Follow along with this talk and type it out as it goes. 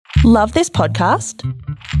Love this podcast?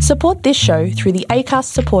 Support this show through the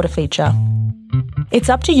Acast supporter feature. It's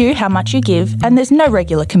up to you how much you give, and there's no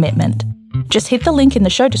regular commitment. Just hit the link in the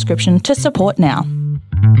show description to support now.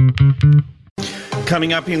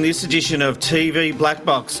 Coming up in this edition of TV Black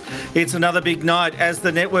Box, it's another big night as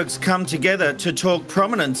the networks come together to talk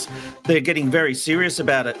prominence. They're getting very serious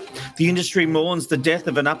about it. The industry mourns the death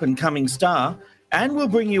of an up-and-coming star, and we'll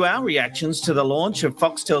bring you our reactions to the launch of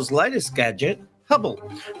Foxtel's latest gadget, Hubbl.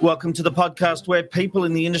 Welcome to the podcast where people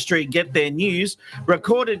in the industry get their news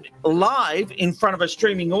recorded live in front of a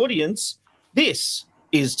streaming audience. This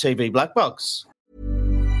is TV Black Box.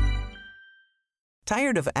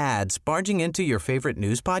 Tired of ads barging into your favorite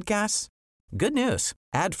news podcasts? Good news.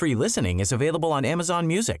 Ad-free listening is available on Amazon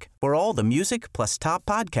Music for all the music plus top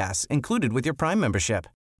podcasts included with your Prime membership.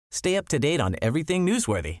 Stay up to date on everything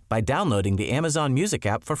newsworthy by downloading the Amazon Music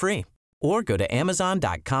app for free or go to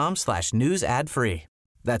amazon.com/news ad free.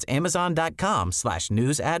 That's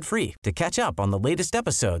amazon.com/news ad free to catch up on the latest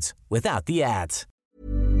episodes without the ads.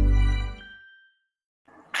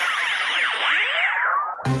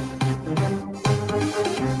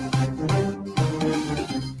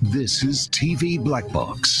 This is TV Black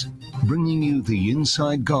Box, bringing you the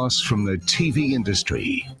inside goss from the TV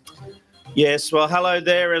industry. Yes, well, hello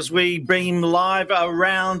there as we beam live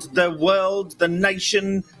around the world, the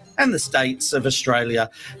nation and the states of Australia.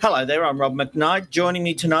 Hello there, I'm Rob McKnight. Joining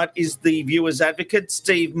me tonight is the viewer's advocate,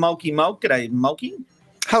 Steve Mulkey Mulk. G'day, Mulkey.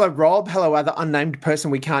 Hello, Rob. Hello, other unnamed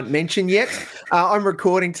person we can't mention yet. I'm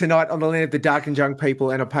recording tonight on the land of the dark and young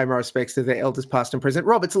people, and I pay my respects to their elders past and present.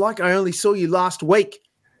 Rob, it's like I only saw you last week.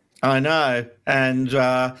 I know, and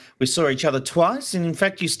we saw each other twice, and in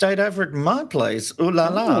fact, you stayed over at my place. Ooh la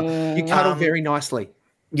la! You cuddle very nicely.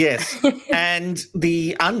 Yes, and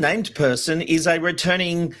the unnamed person is a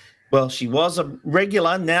returning. Well, she was a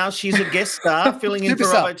regular. Now she's a guest star, filling in for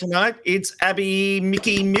Robbo tonight. It's Abby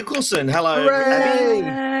Mickey Mickelson. Hello, Abby.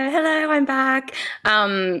 Hello, I'm back.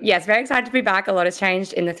 Yes, very excited to be back. A lot has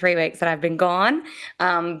changed in the 3 weeks that I've been gone.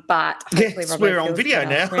 But hopefully yes, we're on video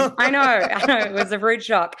now. I know. It was a rude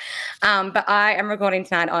shock. But I am recording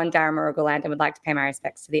tonight on Darramurruga land and would like to pay my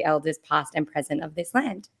respects to the elders past and present of this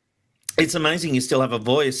land. It's amazing you still have a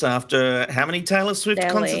voice after how many Taylor Swift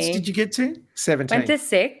concerts did you get to? 17. Went to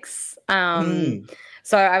 6.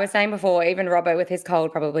 So I was saying before, even Robbo with his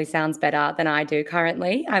cold probably sounds better than I do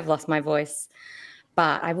currently. I've lost my voice,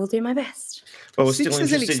 but I will do my best. Well, we're 6 still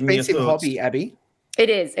is an interested in your expensive thoughts. hobby, Abby. It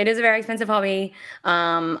is. It is a very expensive hobby.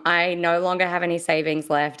 I no longer have any savings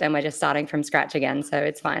left, and we're just starting from scratch again, so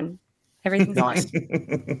it's fine. Everything's Nice.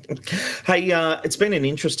 Hey, it's been an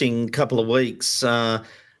interesting couple of weeks.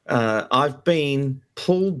 I've been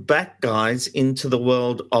pulled back, guys, into the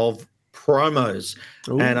world of promos.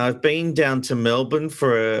 Ooh. And I've been down to Melbourne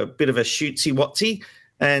for a bit of a shootsy-watsy.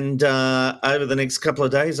 And over the next couple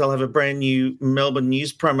of days, I'll have a brand new Melbourne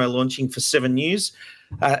News promo launching for 7 News.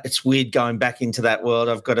 It's weird going back into that world,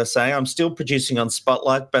 I've got to say. I'm still producing on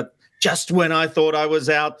Spotlight, but just when I thought I was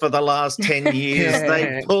out for the last 10 years,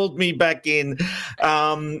 they pulled me back in.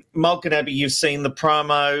 Mulk and Abby, you've seen the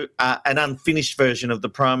promo, an unfinished version of the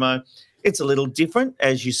promo. It's a little different,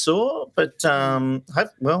 as you saw, but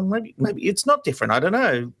maybe it's not different. I don't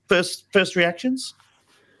know. First reactions?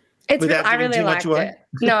 I really liked it.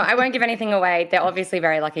 No, I won't give anything away. They're obviously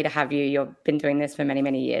very lucky to have you. You've been doing this for many,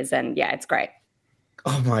 many years, and yeah, it's great.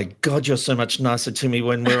 Oh my God, you're so much nicer to me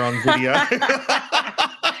when we're on video.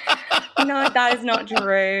 No, that is not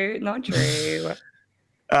true. Not true.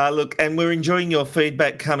 Look, and we're enjoying your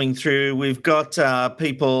feedback coming through. We've got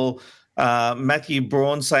people, Matthew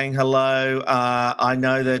Braun saying hello. I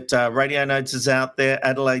know that Radio Notes is out there,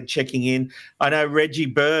 Adelaide checking in. I know Reggie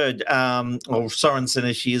Bird, or Sorensen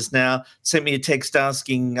as she is now, sent me a text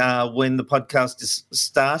asking when the podcast is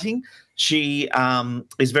starting. She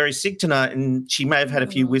is very sick tonight, and she may have had a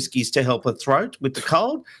few whiskies to help her throat with the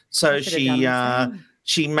cold. So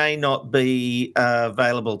she may not be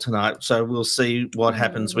available tonight, so we'll see what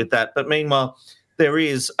happens with that. But meanwhile, there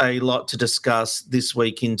is a lot to discuss this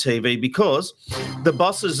week in TV because the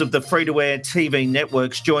bosses of the free-to-air TV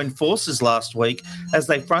networks joined forces last week as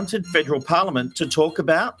they fronted federal parliament to talk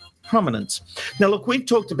about prominence. Now, look, we've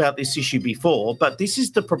talked about this issue before, but this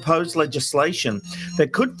is the proposed legislation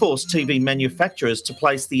that could force TV manufacturers to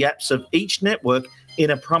place the apps of each network in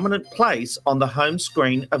a prominent place on the home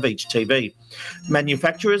screen of each TV.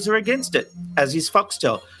 Manufacturers are against it, as is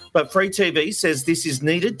Foxtel, but Free TV says this is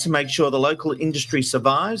needed to make sure the local industry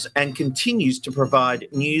survives and continues to provide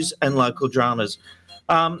news and local dramas.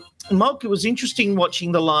 Mark, it was interesting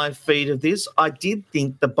watching the live feed of this. I did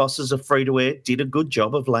think the bosses of free-to-air did a good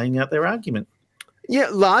job of laying out their argument. Yeah,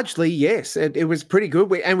 largely, yes. It was pretty good.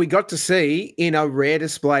 We got to see, in a rare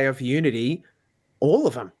display of unity, all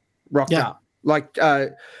of them rocked up. Like,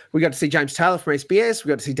 we got to see James Taylor from SBS. We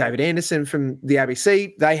got to see David Anderson from the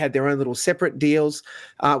ABC. They had their own little separate deals.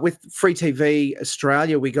 With Free TV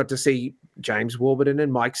Australia, we got to see James Warburton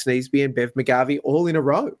and Mike Sneesby and Bev McGarvey all in a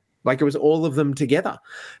row. Like, it was all of them together.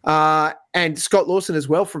 And Scott Lawson as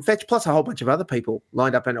well from Fetch, plus a whole bunch of other people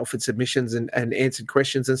lined up and offered submissions and answered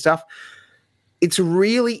questions and stuff. It's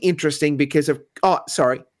really interesting because of,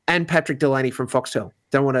 and Patrick Delaney from Foxtel.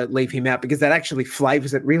 Don't want to leave him out because that actually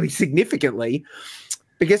flavours it really significantly,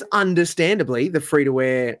 because understandably the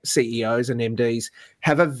free-to-air CEOs and MDs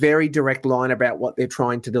have a very direct line about what they're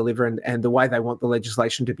trying to deliver and the way they want the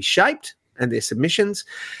legislation to be shaped and their submissions.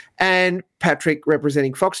 And Patrick,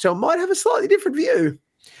 representing Foxtel, might have a slightly different view.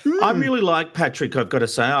 I really like Patrick, I've got to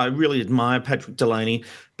say. I really admire Patrick Delaney,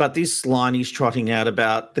 but this line he's trotting out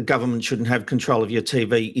about the government shouldn't have control of your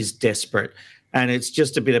TV is desperate, and it's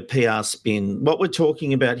just a bit of PR spin. What we're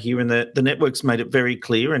talking about here, and the network's made it very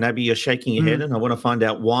clear, and Abby, you're shaking your head, and I want to find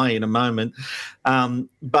out why in a moment,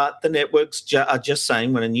 but the networks are just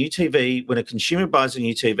saying when a consumer buys a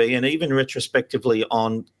new TV, and even retrospectively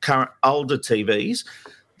on older TVs,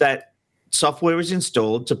 that software is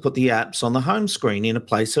installed to put the apps on the home screen in a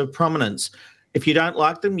place of prominence. If you don't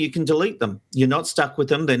like them, you can delete them. You're not stuck with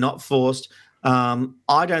them. They're not forced.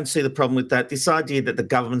 I don't see the problem with that. This idea that the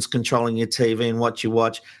government's controlling your TV and what you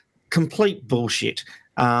watch, complete bullshit.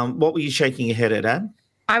 What were you shaking your head at, Ab?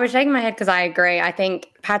 I was shaking my head because I agree. I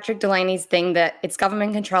think Patrick Delaney's thing that it's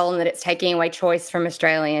government control and that it's taking away choice from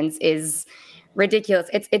Australians is ridiculous.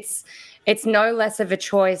 It's no less of a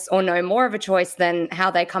choice or no more of a choice than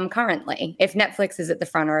how they come currently. If Netflix is at the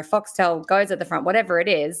front or if Foxtel goes at the front, whatever it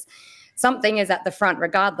is, something is at the front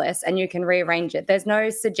regardless, and you can rearrange it. There's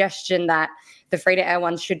no suggestion that the free-to-air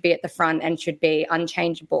ones should be at the front and should be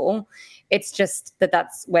unchangeable. It's just that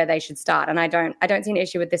that's where they should start. And I don't see an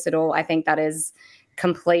issue with this at all. I think that is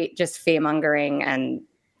complete just fear-mongering and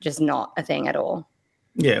just not a thing at all.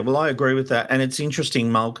 Yeah, well, I agree with that. And it's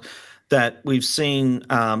interesting, Mulk, that we've seen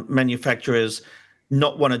manufacturers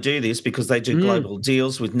not want to do this because they do global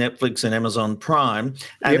deals with Netflix and Amazon Prime,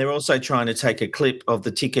 and they're also trying to take a clip of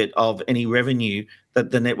the ticket of any revenue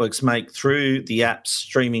that the networks make through the apps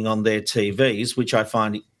streaming on their TVs, which I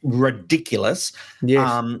find ridiculous.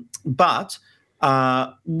 Yes. But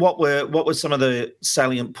what were some of the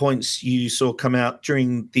salient points you saw come out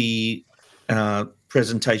during the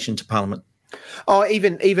presentation to Parliament? Oh,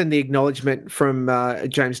 even the acknowledgement from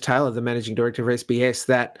James Taylor, the managing director of SBS,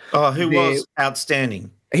 that who was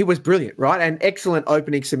outstanding. He was brilliant, right? And excellent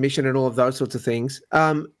opening submission and all of those sorts of things.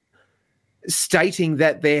 Stating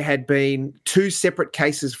that there had been 2 separate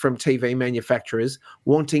cases from TV manufacturers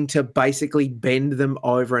wanting to basically bend them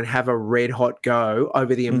over and have a red hot go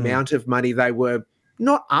over the amount of money they were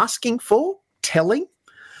not asking for, telling,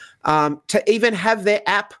 to even have their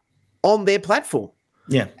app on their platform.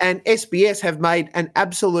 Yeah. And SBS have made an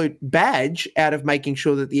absolute badge out of making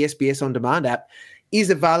sure that the SBS On Demand app is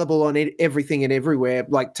available on everything and everywhere,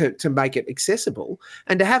 like to make it accessible.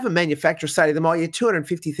 And to have a manufacturer say to them, oh, yeah,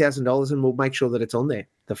 $250,000 and we'll make sure that it's on there.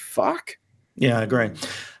 The fuck? Yeah, I agree.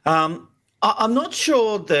 I'm not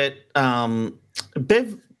sure that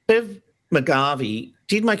Bev McGarvey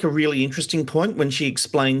did make a really interesting point when she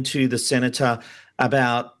explained to the senator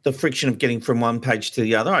about the friction of getting from one page to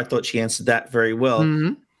the other. I thought she answered that very well.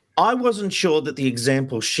 Mm-hmm. I wasn't sure that the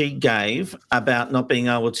example she gave about not being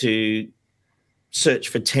able to search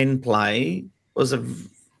for 10 play is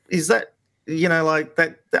that, like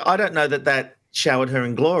that, I don't know that showered her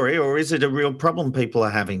in glory, or is it a real problem people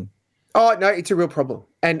are having? Oh, no, it's a real problem.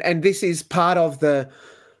 And this is part of the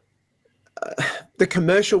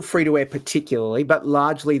commercial free-to-air particularly, but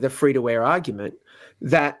largely the free-to-air argument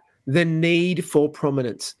that the need for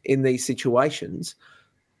prominence in these situations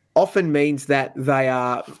often means that they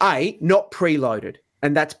are, not preloaded,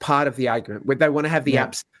 and that's part of the argument, where they want to have the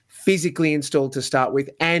apps physically installed to start with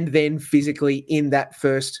and then physically in that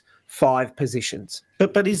first 5 positions.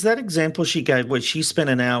 But is that example she gave where she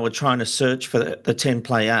spent an hour trying to search for the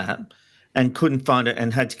 10-play app and couldn't find it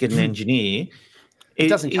and had to get an engineer? It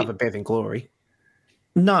doesn't cover Bev in glory.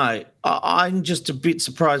 No, I'm just a bit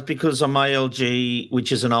surprised because on my LG,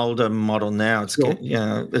 which is an older model now, it's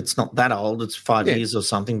it's not that old. It's 5 years or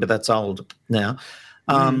something, but that's old now.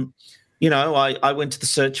 I went to the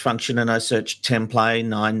search function and I searched 10 play,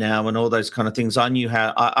 9 now, and all those kind of things. I knew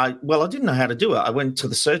how. I didn't know how to do it. I went to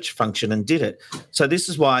the search function and did it. So this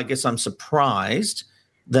is why I guess I'm surprised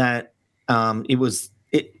that it was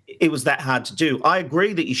that hard to do. I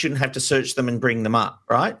agree that you shouldn't have to search them and bring them up,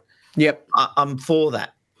 right? Yep. I'm for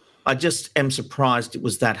that. I just am surprised it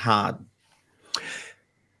was that hard.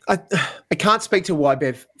 I can't speak to why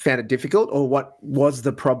Bev found it difficult or what was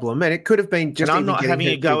the problem, and it could have been just. And I'm not having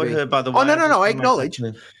a go at her, by the way. Oh no! I acknowledge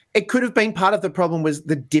it could have been part of the problem was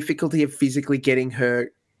the difficulty of physically getting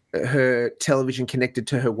her television connected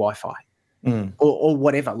to her Wi-Fi or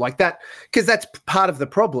whatever like that, because that's part of the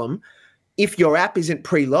problem. If your app isn't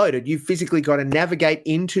preloaded, you've physically got to navigate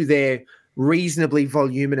into their reasonably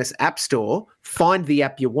voluminous app store, find the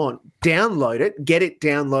app you want, download it, get it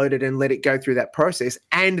downloaded and let it go through that process,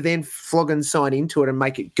 and then flog and sign into it and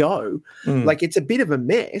make it go. Like, it's a bit of a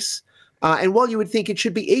mess. And while you would think it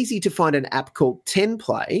should be easy to find an app called 10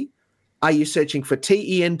 Play, are you searching for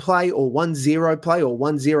TEN Play or 10 Play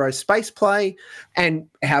or 10 space play? And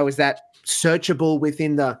how is that searchable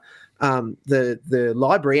within the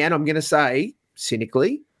library? And I'm going to say,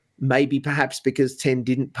 cynically, maybe perhaps because 10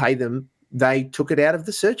 didn't pay them, they took it out of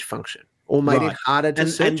the search function or made it harder to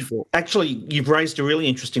search for. Actually, you've raised a really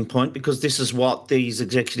interesting point, because this is what these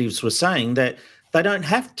executives were saying, that they don't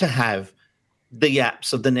have to have the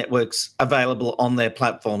apps of the networks available on their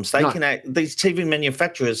platforms. They can these TV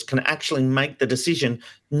manufacturers can actually make the decision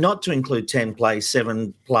not to include 10 Play,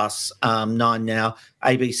 7 Plus, 9 Now,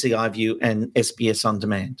 ABC iView, and SBS On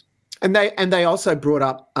Demand. And they also brought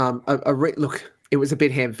up look. It was a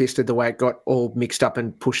bit ham-fisted the way it got all mixed up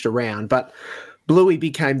and pushed around, but Bluey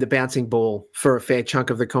became the bouncing ball for a fair chunk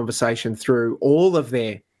of the conversation through all of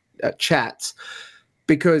their chats,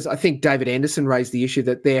 because I think David Anderson raised the issue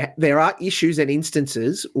that there are issues and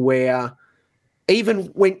instances where even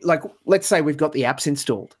when, like, let's say we've got the apps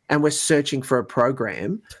installed and we're searching for a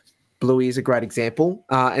program, Bluey is a great example,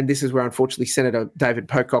 and this is where unfortunately Senator David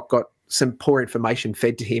Pocock got some poor information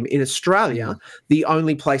fed to him. In Australia, the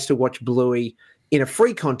only place to watch Bluey in a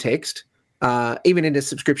free context, even in a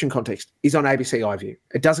subscription context, is on ABC iView.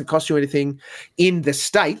 It doesn't cost you anything. In the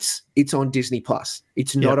States, it's on Disney Plus.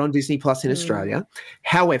 It's not on Disney Plus in Australia.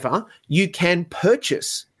 However, you can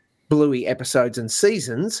purchase Bluey episodes and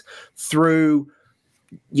seasons through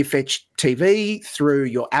your Fetch TV, through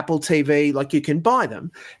your Apple TV, like you can buy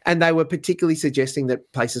them. And they were particularly suggesting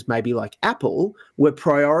that places maybe like Apple were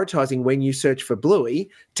prioritizing when you search for Bluey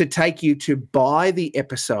to take you to buy the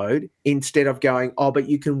episode instead of going, oh, but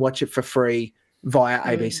you can watch it for free via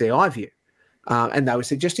ABC iView. And they were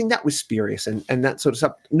suggesting that was spurious and that sort of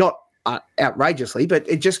stuff. Not outrageously, but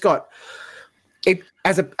it just got... It,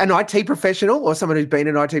 as an IT professional or someone who's been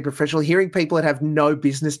an IT professional, hearing people that have no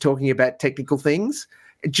business talking about technical things,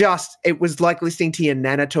 it was like listening to your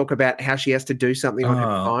nana talk about how she has to do something on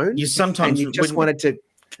her phone. You just wanted to,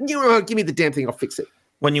 give me the damn thing, I'll fix it.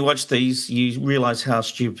 When you watch these, you realise how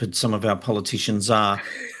stupid some of our politicians are.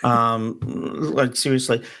 Like,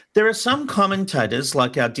 seriously. There are some commentators,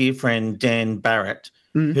 like our dear friend Dan Barrett,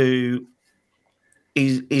 who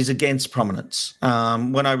is against prominence.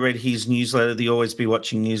 When I read his newsletter, the Always Be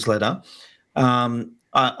Watching newsletter,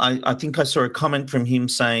 I think I saw a comment from him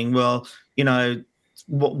saying, well,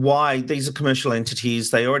 why these are commercial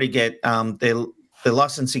entities, they already get their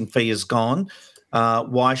licensing fee is gone.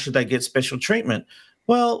 Why should they get special treatment?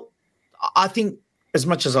 Well, I think, as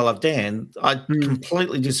much as I love Dan, I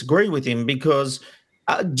completely disagree with him, because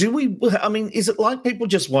is it like people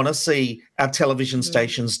just want to see our television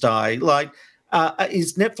stations die? Like,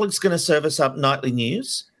 is Netflix going to serve us up nightly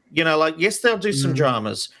news? Yes, they'll do some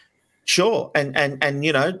dramas. Sure. And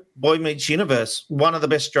Boy Meets Universe, one of the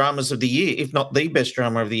best dramas of the year, if not the best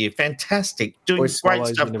drama of the year. Fantastic. Doing great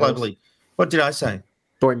stuff globally. What did I say?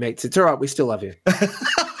 Boy Meets. It's all right. We still love you.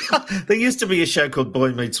 There used to be a show called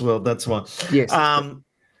Boy Meets World. That's why. Yes.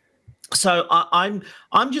 So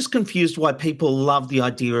I'm just confused why people love the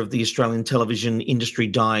idea of the Australian television industry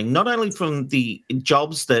dying, not only from the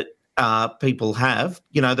jobs that people have,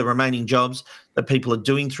 the remaining jobs that people are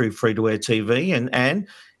doing through free-to-air TV. And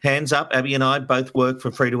hands up, Abby and I both work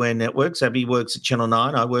for free-to-air networks. Abby works at Channel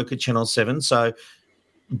 9. I work at Channel 7. So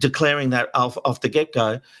declaring that off the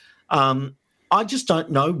get-go, I just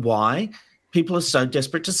don't know why people are so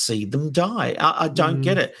desperate to see them die. I don't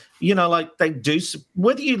get it. Like, they do,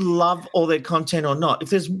 whether you love all their content or not, if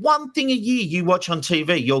there's one thing a year you watch on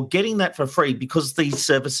TV, you're getting that for free because these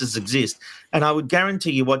services exist. And I would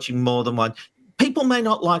guarantee you're watching more than one. People may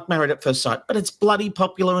not like Married at First Sight, but it's bloody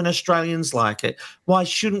popular and Australians like it. Why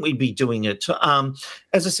shouldn't we be doing it?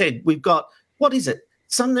 As I said, we've got, what is it?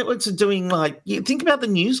 Some networks are doing, like, think about the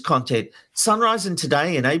news content. Sunrise and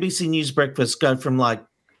Today and ABC News Breakfast go from like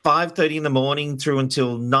 5:30 in the morning through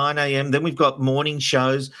until 9 a.m. Then we've got morning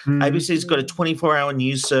shows. ABC's got a 24-hour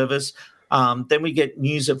news service. Then we get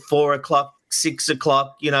news at 4 o'clock. 6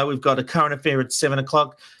 o'clock. We've got a current affair at 7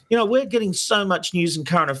 o'clock. We're getting so much news and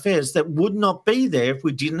current affairs that would not be there if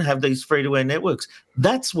we didn't have these free-to-air networks.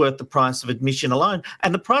 That's worth the price of admission alone.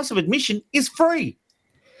 And the price of admission is free.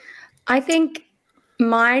 I think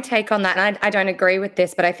my take on that, and I don't agree with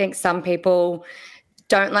this, but I think some people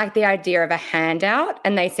don't like the idea of a handout,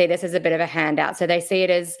 and they see this as a bit of a handout. So they see it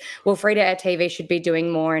as, well, free-to-air TV should be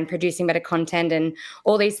doing more and producing better content and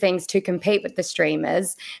all these things to compete with the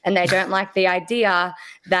streamers. And they don't like the idea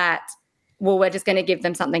that, well, we're just going to give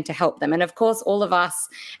them something to help them. And of course, all of us,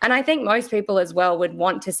 and I think most people as well, would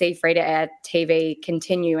want to see free-to-air TV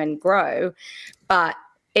continue and grow, but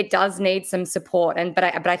it does need some support.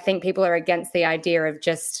 But I think people are against the idea of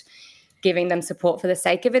just giving them support for the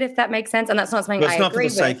sake of it, if that makes sense. And that's not something I agree with. It's not for the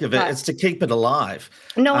sake of it. It's to keep it alive.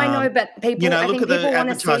 No, I know, but people, I think look at the people want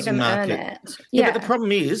to see advertising them market. earn it. Yeah, but the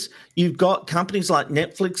problem is you've got companies like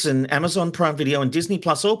Netflix and Amazon Prime Video and Disney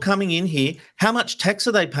Plus all coming in here. How much tax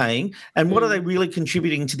are they paying? And what are they really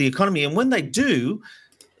contributing to the economy? And when they do,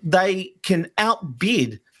 they can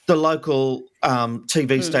outbid the local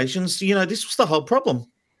TV stations. This was the whole problem.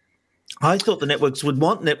 I thought the networks would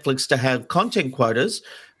want Netflix to have content quotas,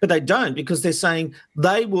 but they don't, because they're saying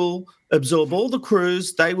they will absorb all the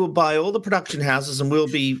crews, they will buy all the production houses, and we'll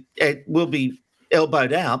be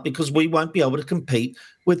elbowed out because we won't be able to compete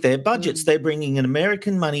with their budgets. They're bringing in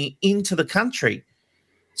American money into the country.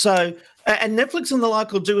 So, and Netflix and the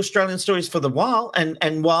like will do Australian stories for the while,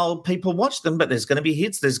 and while people watch them, but there's going to be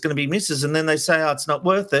hits, there's going to be misses, and then they say, oh, it's not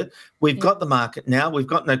worth it. We've got the market now. We've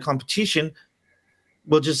got no competition.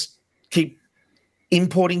 We'll just keep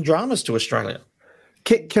importing dramas to Australia.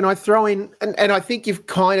 Can I throw in, and I think you've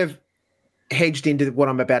kind of hedged into what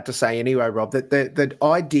I'm about to say anyway, Rob, that the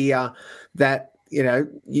idea that,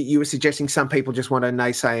 you were suggesting some people just want to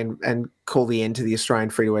naysay and call the end to the Australian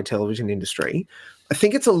free-to-air television industry. I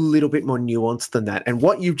think it's a little bit more nuanced than that. And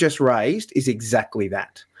what you've just raised is exactly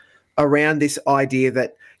that, around this idea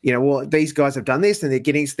that, well, these guys have done this and they're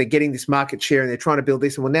getting this market share and they're trying to build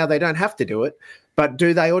this, and well, now they don't have to do it. But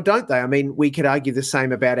do they or don't they? I mean, we could argue the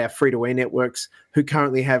same about our free-to-air networks who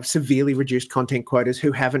currently have severely reduced content quotas,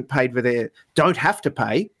 who don't have to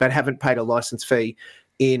pay, but haven't paid a license fee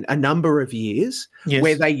in a number of years,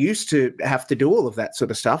 where they used to have to do all of that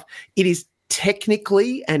sort of stuff. It is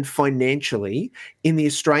technically and financially in the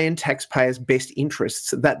Australian taxpayers' best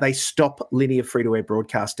interests that they stop linear free-to-air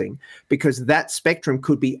broadcasting, because that spectrum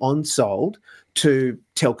could be on-sold to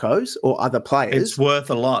telcos or other players. It's worth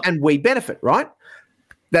a lot. And we benefit, right?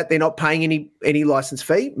 That they're not paying any license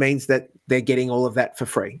fee means that they're getting all of that for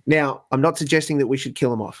free. Now, I'm not suggesting that we should kill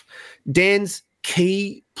them off. Dan's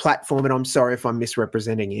key platform, and I'm sorry if I'm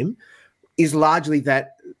misrepresenting him, is largely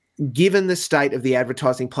that given the state of the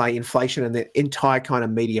advertising play, inflation, and the entire kind of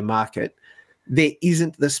media market, there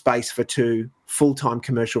isn't the space for three full-time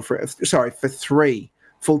commercial free-to-air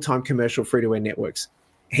networks.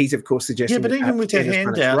 He's, of course, suggesting... Yeah, but even with a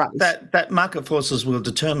handout, that market forces will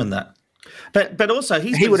determine that. But also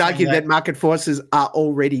he would argue that market forces are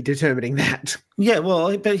already determining that. Yeah,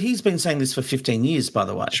 well, but he's been saying this for 15 years, by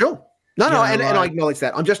the way. Sure. And I acknowledge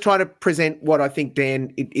that. I'm just trying to present what I think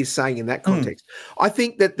Dan is saying in that context. I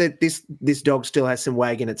think that this dog still has some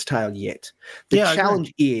wag in its tail yet. The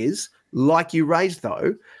challenge is, like you raised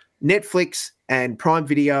though, Netflix and Prime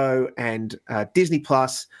Video and Disney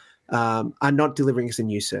Plus are not delivering us a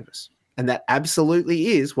new service. And that absolutely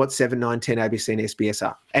is what 7, 9, 10, ABC and SBS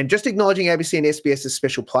are. And just acknowledging ABC and SBS's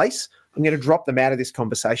special place, I'm going to drop them out of this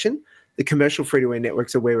conversation. The commercial free-to-air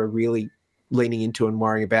networks are where we're really leaning into and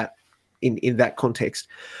worrying about in that context.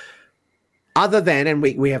 Other than, and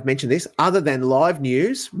we have mentioned this, other than live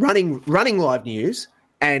news, running live news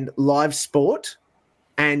and live sport,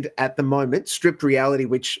 and at the moment, stripped reality,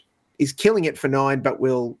 which is killing it for 9, but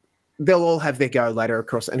they'll all have their go later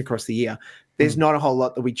across the year. There's not a whole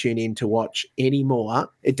lot that we tune in to watch anymore.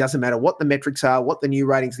 It doesn't matter what the metrics are, what the new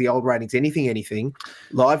ratings, the old ratings, anything.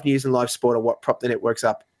 Live news and live sport are what prop the networks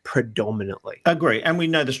up predominantly. Agree. And we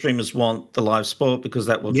know the streamers want the live sport because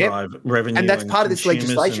that will drive revenue. And that's part of this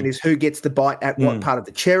legislation is who gets the bite at what part of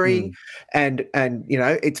the cherry. And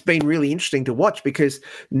it's been really interesting to watch because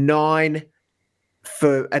 9,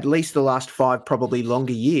 for at least the last 5, probably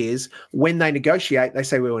longer years, when they negotiate, they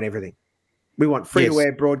say we want everything. We want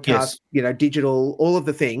free-to-air broadcast, digital, all of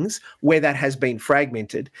the things where that has been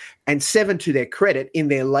fragmented. And 7, to their credit, in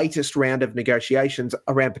their latest round of negotiations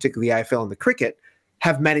around particularly the AFL and the cricket,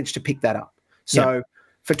 have managed to pick that up. So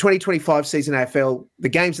for 2025 season AFL, the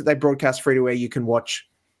games that they broadcast free-to-air, you can watch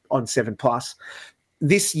on 7+.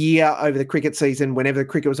 This year, over the cricket season, whenever the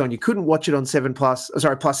cricket was on, you couldn't watch it on Plus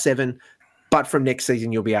 7. but from next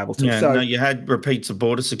season you'll be able to. Yeah, no, you had repeats of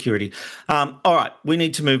border security. All right, we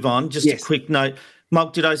need to move on. Just a quick note.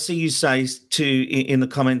 Mark, did I see you say in the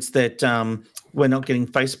comments that we're not getting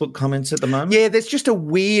Facebook comments at the moment? Yeah, there's just a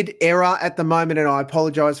weird error at the moment, and I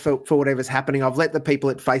apologise for whatever's happening. I've let the people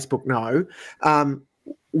at Facebook know.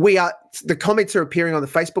 The comments are appearing on the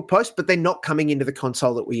Facebook post, but they're not coming into the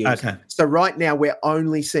console that we use. Okay. So right now we're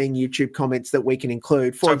only seeing YouTube comments that we can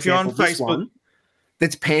include. For example, if you're on Facebook, this one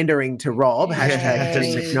that's pandering to Rob,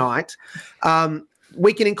 #McKnight.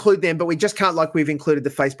 We can include them, but we just can't like we've included the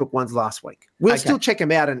Facebook ones last week. We'll still check them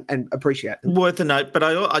out and appreciate them. Worth a note, but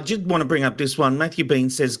I did want to bring up this one. Matthew Bean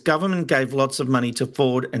says, government gave lots of money to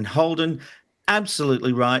Ford and Holden.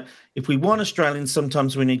 Absolutely right. If we want Australians,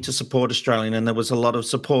 sometimes we need to support Australian, and there was a lot of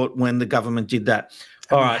support when the government did that.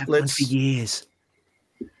 All right,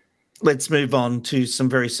 let's move on to some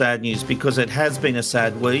very sad news, because it has been a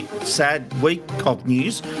sad week of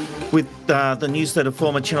news, with the news that a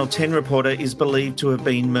former Channel 10 reporter is believed to have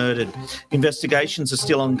been murdered. Investigations are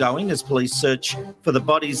still ongoing as police search for the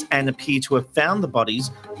bodies and appear to have found the bodies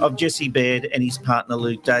of Jesse Baird and his partner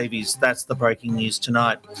Luke Davies. That's the breaking news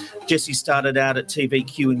tonight. Jesse started out at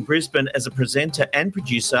TVQ in Brisbane as a presenter and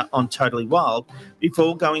producer on Totally Wild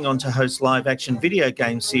before going on to host live-action video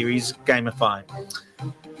game series Gamify.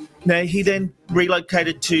 Now, he then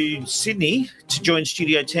relocated to Sydney to join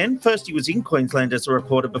Studio 10. First, he was in Queensland as a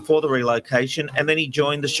reporter before the relocation, and then he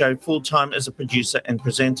joined the show full-time as a producer and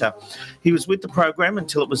presenter. He was with the program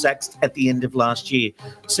until it was axed at the end of last year.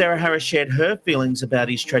 Sarah Harris shared her feelings about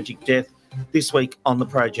his tragic death this week on the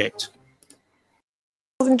project.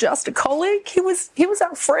 He wasn't just a colleague, he was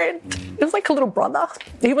our friend. He was like a little brother.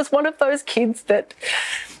 He was one of those kids that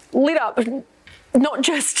lit up not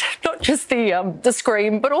just the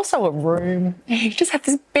screen, but also a room. He just had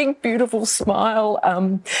this big, beautiful smile.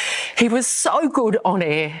 He was so good on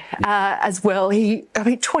air as well.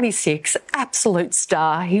 26, absolute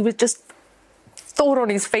star. He was just thought on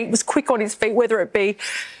his feet, was quick on his feet, whether it be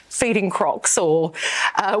feeding crocs or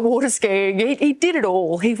water skiing. He did it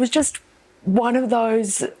all. He was just one of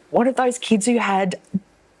those kids who had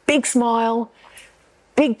big smile,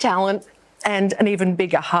 big talent, and an even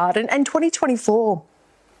bigger heart. And 2024,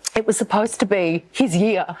 it was supposed to be his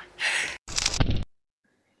year.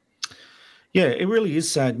 Yeah, it really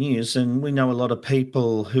is sad news. And we know a lot of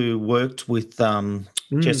people who worked with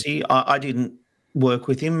Jesse. I didn't work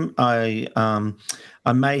with him. I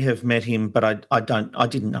may have met him, but I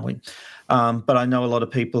didn't know him. But I know a lot of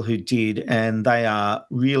people who did, and they are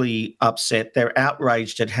really upset. They're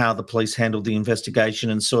outraged at how the police handled the investigation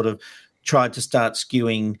and sort of tried to start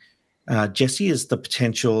skewing Jesse is the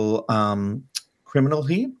potential criminal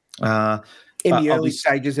here. In the early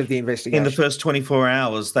stages of the investigation. In the first 24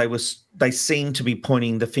 hours, they seemed to be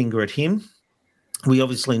pointing the finger at him. We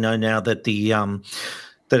obviously know now that the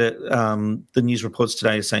news reports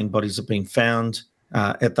today are saying bodies have been found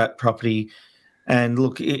at that property. And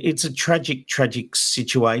look, it's a tragic, tragic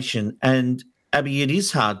situation. And Abby, it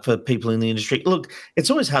is hard for people in the industry. Look, it's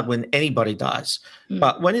always hard when anybody dies.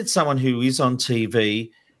 But when it's someone who is on TV,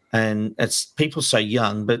 and it's people so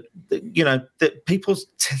young, but that people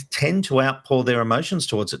tend to outpour their emotions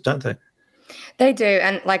towards it, don't they? They do,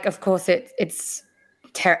 and of course, it's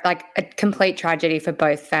a complete tragedy for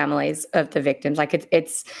both families of the victims.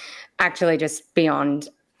 It's actually just beyond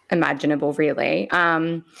imaginable, really.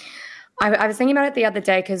 I was thinking about it the other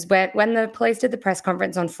day because when the police did the press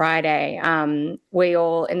conference on Friday, we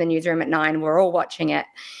all in the newsroom at 9 were all watching it,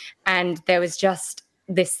 and there was just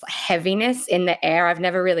this heaviness in the air. I've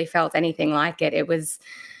never really felt anything like it. It was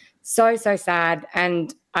so, so sad.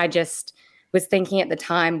 And I just was thinking at the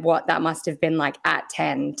time what that must have been like at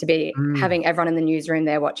 10 to be having everyone in the newsroom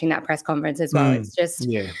there watching that press conference as well. It's just,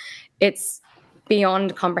 it's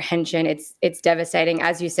beyond comprehension. It's devastating.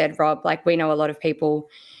 As you said, Rob, we know a lot of people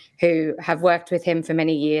who have worked with him for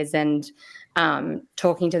many years, and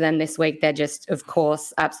talking to them this week, they're just, of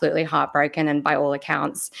course, absolutely heartbroken. And by all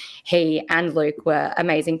accounts, he and Luke were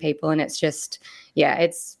amazing people. And it's just,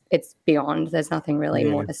 it's beyond. There's nothing really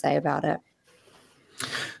more to say about it.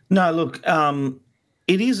 No, look,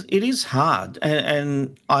 it is hard.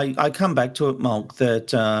 And I come back to it, Mulk, that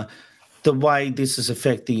the way this has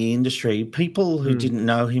affected the industry, people who didn't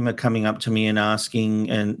know him are coming up to me and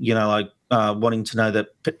asking and, wanting to know that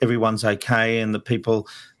everyone's okay, and the people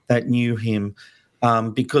that knew him,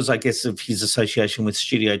 because I guess of his association with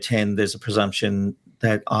Studio 10, there's a presumption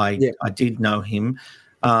that I did know him.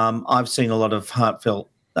 I've seen a lot of heartfelt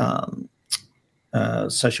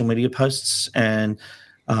social media posts, and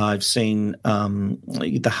I've seen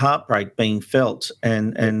the heartbreak being felt,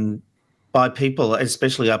 and by people,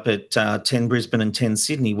 especially up at 10 Brisbane and 10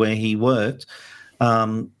 Sydney, where he worked.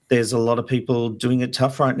 There's a lot of people doing it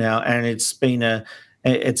tough right now, and it's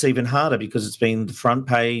even harder because it's been the front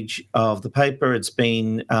page of the paper. It's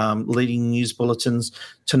been leading news bulletins.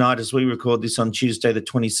 Tonight, as we record this on Tuesday, the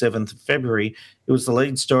 27th of February, it was the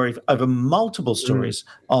lead story over multiple stories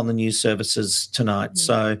on the news services tonight.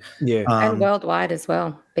 So and worldwide as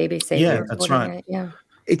well. BBC. Yeah, that's right. It, yeah.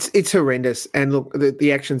 It's horrendous. And look,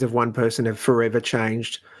 the actions of one person have forever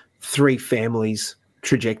changed 3 families'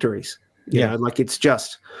 trajectories. You know, like it's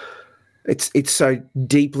so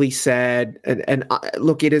deeply sad. And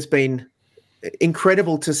look, it has been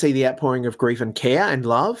incredible to see the outpouring of grief and care and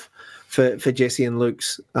love for Jesse and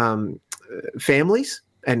Luke's families,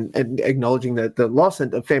 and acknowledging the loss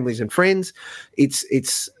of families and friends.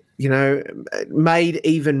 It's you know, made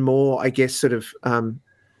even more, I guess, sort of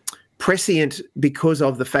prescient because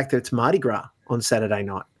of the fact that it's Mardi Gras on Saturday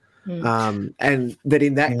night. And that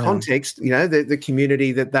in that context, you know, the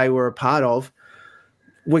community that they were a part of,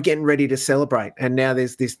 we're getting ready to celebrate. And now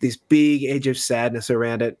there's this big edge of sadness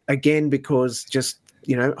around it, again, because just,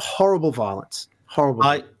 you know, horrible violence.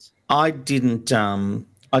 I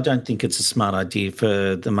don't think it's a smart idea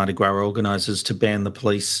for the Mardi Gras organisers to ban the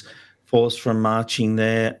police force from marching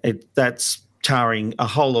there. That's tarring a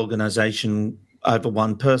whole organisation over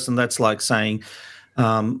one person. That's like saying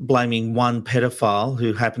blaming one pedophile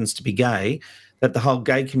who happens to be gay, that the whole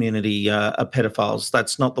gay community are pedophiles.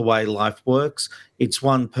 That's not the way life works. It's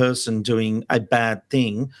one person doing a bad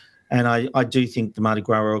thing. And I do think the Mardi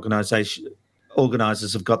Gras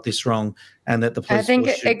organisers have got this wrong, and that the police... I think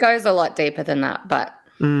it goes a lot deeper than that, but...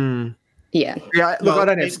 Yeah. Look, I don't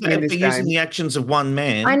understand this using the actions of one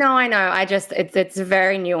man. I know. It's a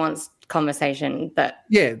very nuanced conversation that...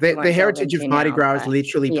 Yeah, the heritage of Mardi Gras is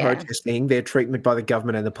literally protesting their treatment by the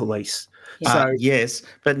government and the police. Yeah. Yes,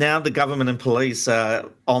 but now the government and police are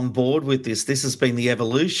on board with this. This has been the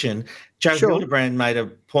evolution. Joe Hildebrand made a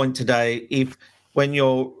point today, when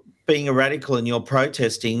you're being a radical and you're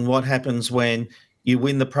protesting, what happens when you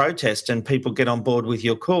win the protest and people get on board with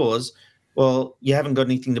your cause? Well, you haven't got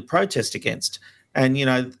anything to protest against. And, you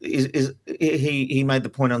know, he made the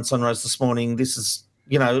point on Sunrise this morning, this is,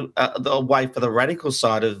 you know, a way for the radical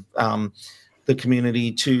side of the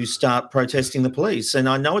community to start protesting the police. And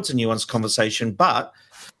I know it's a nuanced conversation, but,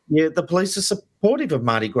 yeah, the police are supportive of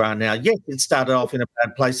Mardi Gras now. Yes, it started off in a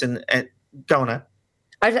bad place, and go on,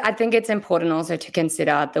 I think it's important also to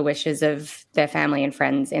consider the wishes of their family and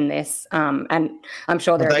friends in this. And I'm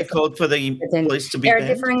sure they called for the police to be banned?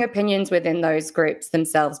 There are differing opinions within those groups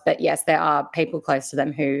themselves, but yes, there are people close to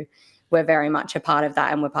them who were very much a part of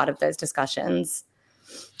that and were part of those discussions.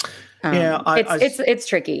 It's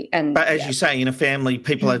tricky. But as you say, in a family,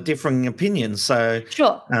 people have differing opinions. So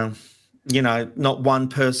sure. You know, not one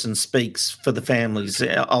person speaks for the families.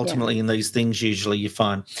 Ultimately, in these things, usually you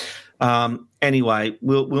find. Anyway,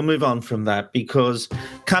 we'll move on from that, because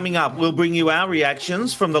coming up, we'll bring you our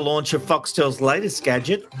reactions from the launch of Foxtel's latest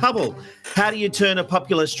gadget, Hubbl. How do you turn a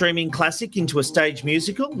popular streaming classic into a stage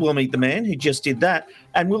musical? We'll meet the man who just did that,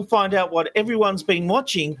 and we'll find out what everyone's been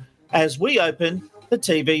watching as we open the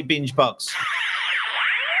TV binge box.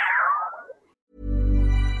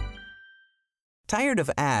 Tired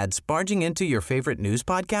of ads barging into your favorite news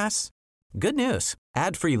podcasts? Good news.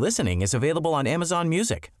 Ad-free listening is available on Amazon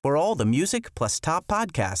Music for all the music plus top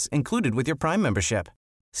podcasts included with your Prime membership.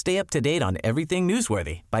 Stay up to date on everything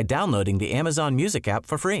newsworthy by downloading the Amazon Music app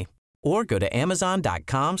for free, or go to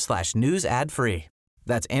amazon.com/news ad free.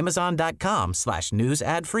 That's amazon.com/news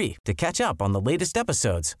ad free to catch up on the latest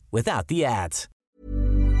episodes without the ads.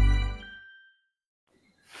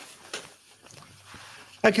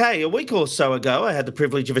 Okay, a week or so ago, I had the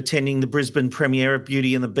privilege of attending the Brisbane premiere of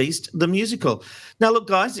Beauty and the Beast, the musical. Now, look,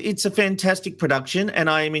 guys, it's a fantastic production, and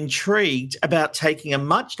I am intrigued about taking a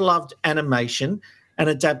much-loved animation and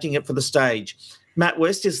adapting it for the stage. Matt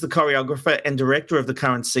West is the choreographer and director of the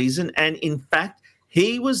current season, and in fact,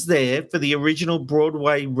 he was there for the original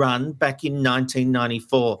Broadway run back in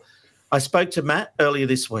 1994. I spoke to Matt earlier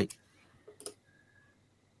this week.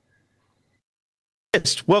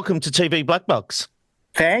 West, welcome to TV Black Box.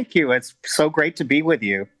 Thank you. It's so great to be with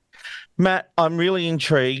you. Matt, I'm really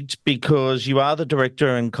intrigued because you are the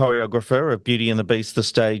director and choreographer of Beauty and the Beast, the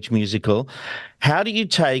stage musical. How do you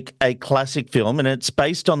take a classic film, and it's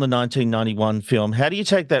based on the 1991 film, how do you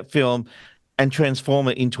take that film and transform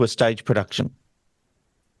it into a stage production?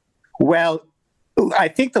 Well, I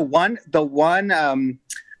think the one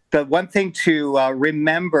thing to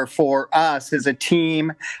remember for us as a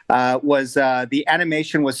team was the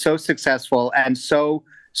animation was so successful and so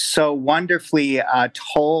so wonderfully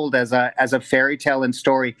told as a fairy tale and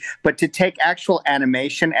story, but to take actual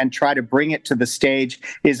animation and try to bring it to the stage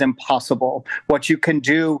is impossible. What you can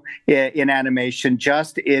do in animation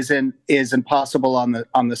just isn't possible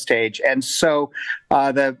on the stage. And so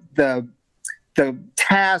the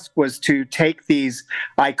task was to take these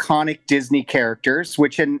iconic Disney characters,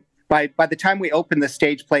 which by the time we opened the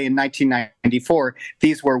stage play in 1994,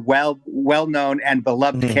 these were well-known and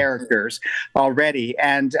beloved characters already,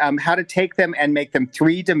 and how to take them and make them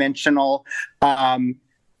three-dimensional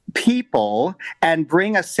people and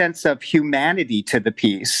bring a sense of humanity to the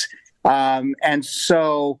piece. And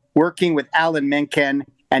so working with Alan Menken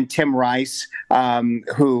and Tim Rice,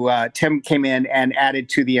 who Tim came in and added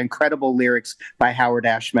to the incredible lyrics by Howard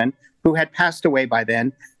Ashman, who had passed away by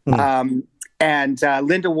then. And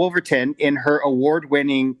Linda Wolverton, in her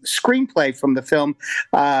award-winning screenplay from the film,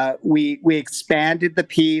 we expanded the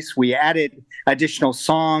piece. We added additional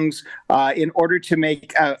songs in order to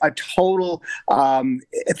make a total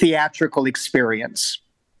theatrical experience.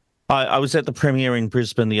 I was at the premiere in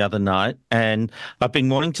Brisbane the other night, and I've been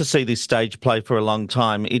wanting to see this stage play for a long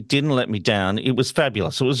time. It didn't let me down. It was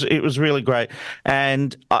fabulous. It was really great.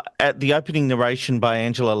 And at the opening narration by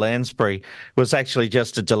Angela Lansbury was actually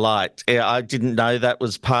just a delight. I didn't know that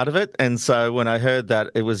was part of it, and so when I heard that,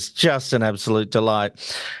 it was just an absolute delight.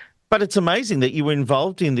 But it's amazing that you were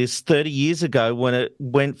involved in this 30 years ago when it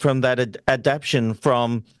went from that adaptation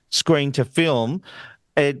from screen to film.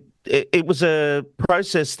 It was a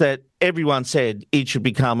process that everyone said it should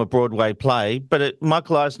become a Broadway play, but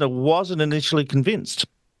Michael Eisner wasn't initially convinced.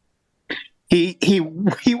 He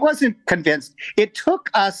wasn't convinced. It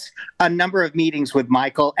took us a number of meetings with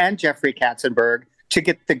Michael and Jeffrey Katzenberg to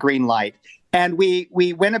get the green light, and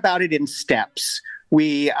we went about it in steps.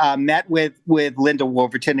 We met with Linda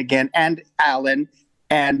Wolverton again and Alan,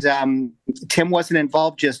 and Tim wasn't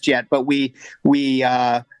involved just yet, but we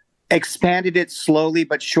expanded it slowly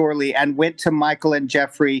but surely and went to Michael and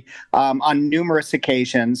Jeffrey on numerous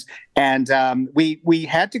occasions. And we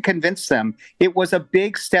had to convince them. It was a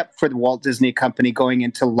big step for the Walt Disney Company going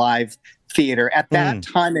into live theater. At that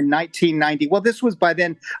time in 1990, well, this was by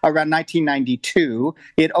then around 1992.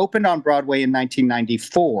 It opened on Broadway in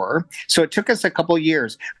 1994. So it took us a couple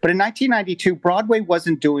years. But in 1992, Broadway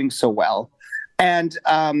wasn't doing so well. And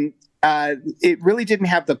it really didn't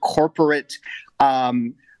have the corporate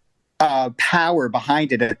power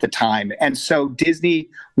behind it at the time. And so Disney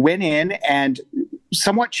went in and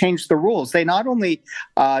somewhat changed the rules. They not only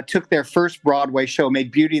took their first Broadway show,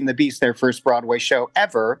 made Beauty and the Beast their first Broadway show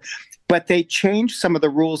ever, but they changed some of the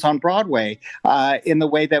rules on Broadway in the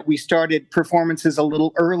way that we started performances a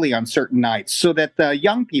little early on certain nights so that the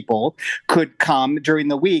young people could come during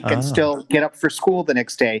the week and still get up for school the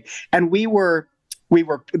next day. And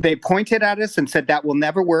they pointed at us and said that will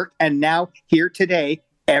never work. And now here today,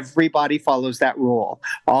 everybody follows that rule.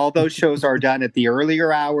 All those shows are done at the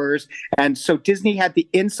earlier hours. And so Disney had the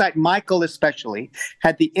insight, Michael especially,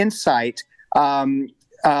 had the insight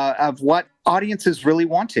of what audiences really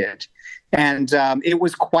wanted. And it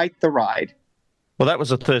was quite the ride. Well, that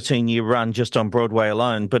was a 13-year run just on Broadway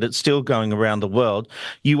alone, but it's still going around the world.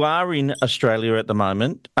 You are in Australia at the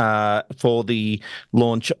moment for the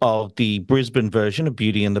launch of the Brisbane version of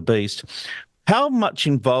Beauty and the Beast. How much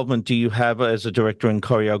involvement do you have as a director and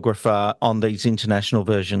choreographer on these international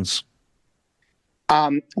versions?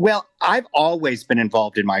 Well, I've always been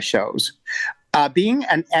involved in my shows. Being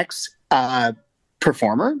an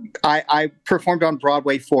ex-performer, I performed on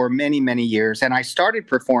Broadway for many, many years, and I started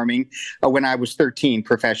performing when I was 13,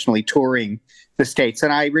 professionally touring the States.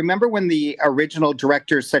 And I remember when the original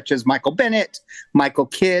directors such as Michael Bennett, Michael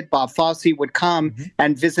Kidd, Bob Fosse would come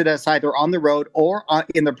and visit us either on the road or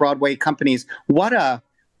in the Broadway companies. What a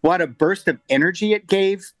burst of energy it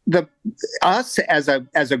gave us as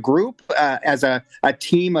a group, as a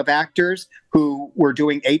team of actors who were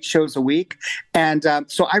doing 8 shows a week. And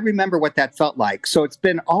so I remember what that felt like. So it's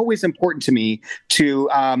been always important to me to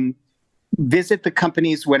visit the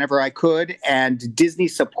companies whenever I could, and Disney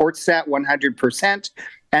supports that 100%.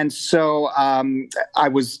 And so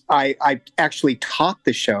I actually taught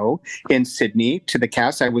the show in Sydney to the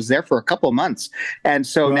cast. I was there for a couple of months. And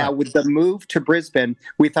so now with the move to Brisbane,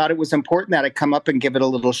 we thought it was important that I come up and give it a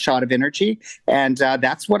little shot of energy. And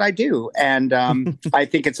that's what I do. And I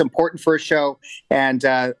think it's important for a show. And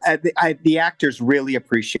the actors really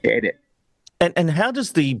appreciate it. And how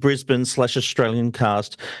does the Brisbane/Australian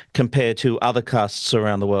cast compare to other casts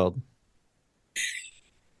around the world?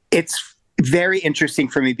 It's very interesting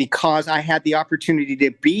for me because I had the opportunity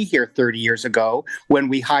to be here 30 years ago when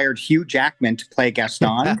we hired Hugh Jackman to play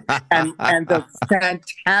Gaston and the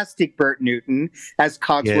fantastic Burt Newton as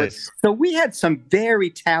Cogsworth. Yes. So we had some very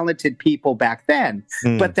talented people back then,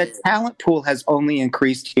 but the talent pool has only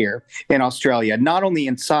increased here in Australia, not only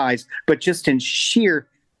in size, but just in sheer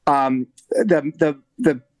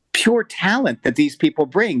the pure talent that these people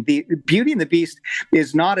bring. The Beauty and the Beast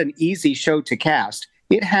is not an easy show to cast.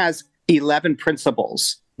 It has 11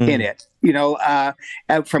 principals in it,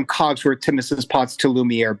 from Cogsworth to Mrs. Potts to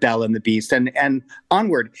Lumiere, Belle and the Beast, and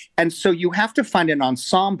onward. And so you have to find an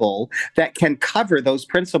ensemble that can cover those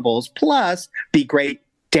principles, plus be great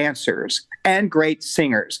dancers and great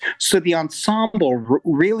singers. So the ensemble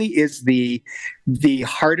really is the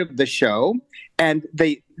heart of the show and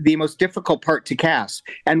the most difficult part to cast.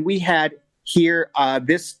 And we had here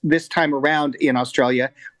this time around in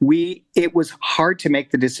Australia, it was hard to make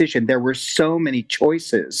the decision. There were so many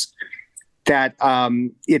choices that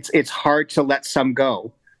it's hard to let some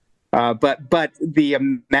go. But the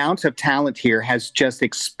amount of talent here has just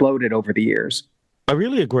exploded over the years. I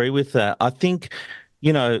really agree with that. I think,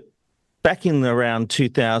 back in around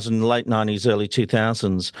 2000, late 90s, early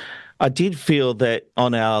 2000s, I did feel that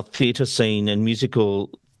on our theatre scene and musical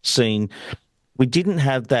scene, we didn't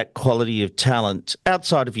have that quality of talent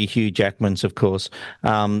outside of your Hugh Jackmans, of course,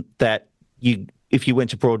 that if you went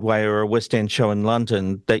to Broadway or a West End show in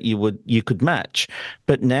London, that you could match.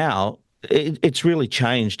 But now it's really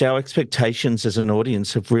changed. Our expectations as an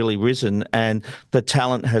audience have really risen, and the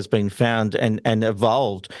talent has been found and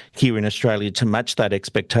evolved here in Australia to match that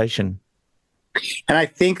expectation. And I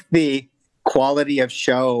think the quality of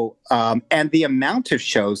show and the amount of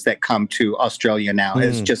shows that come to Australia now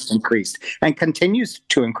has just increased and continues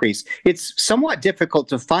to increase. It's somewhat difficult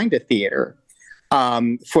to find a theatre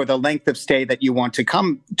for the length of stay that you want to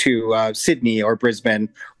come to Sydney or Brisbane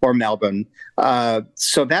or Melbourne.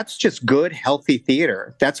 So that's just good, healthy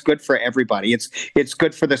theatre. That's good for everybody. It's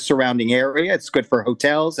good for the surrounding area. It's good for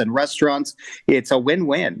hotels and restaurants. It's a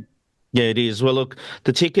win-win. Yeah, it is. Well, look,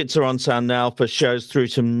 the tickets are on sale now for shows through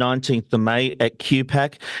to 19th of May at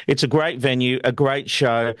QPAC. It's a great venue, a great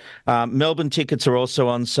show. Melbourne tickets are also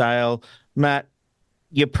on sale. Matt,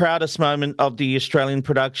 your proudest moment of the Australian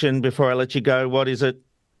production before I let you go, what is it?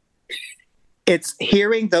 It's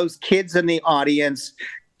hearing those kids in the audience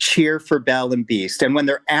cheer for Belle and Beast. And when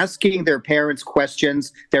they're asking their parents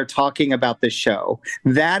questions, they're talking about the show.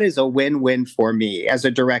 That is a win-win for me as a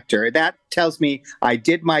director. That tells me I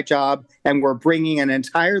did my job and we're bringing an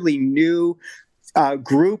entirely new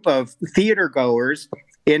group of theater goers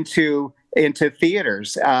into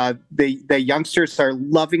theaters. The youngsters are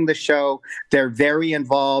loving the show. They're very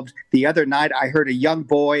involved. The other night, I heard a young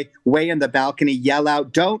boy way in the balcony yell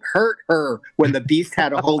out, "Don't hurt her," when the Beast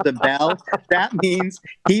had a hold of Belle. That means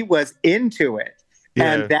he was into it.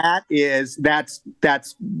 Yeah. And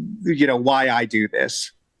that's why I do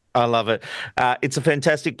this. I love it. It's a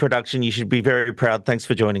fantastic production. You should be very proud. Thanks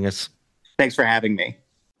for joining us. Thanks for having me.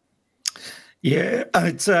 Yeah,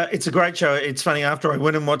 it's a great show. It's funny, after I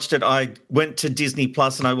went and watched it, I went to Disney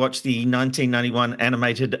Plus and I watched the 1991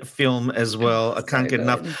 animated film as well. I can't get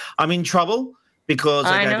enough. I'm in trouble because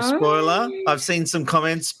I gave a spoiler. I've seen some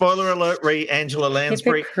comments. Spoiler alert, Angela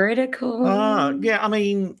Lansbury. Hypocritical. Yeah, I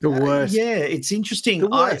mean, the worst. Yeah, it's interesting.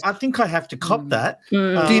 I think I have to cop that. Do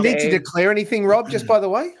you need to declare anything, Rob, just by the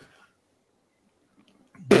way?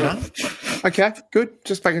 No. Okay, good.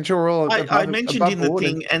 Just making sure we're all I mentioned in the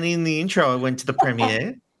thing and in the intro I went to the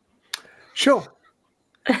premiere. Sure.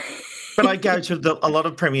 But I go to a lot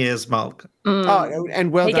Oh, premieres,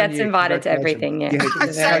 and well he done. He gets invited to everything, yeah.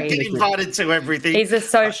 I get invited to everything. He's a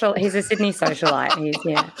Sydney socialite.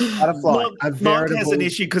 Mark has an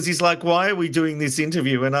issue because he's like, why are we doing this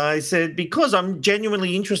interview? And I said, because I'm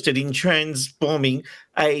genuinely interested in transforming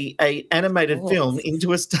a animated film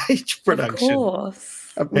into a stage production. Of course.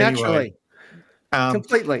 Naturally.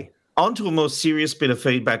 Completely. On to a more serious bit of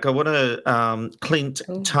feedback. I want to Clint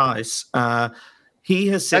Tice. He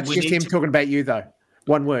has said that's just him talking about you, though.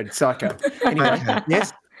 One word, psycho. Anyway, okay.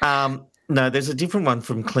 Yes. No, there's a different one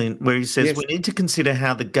from Clint where he says we need to consider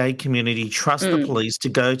how the gay community trust the police to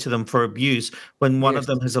go to them for abuse when one of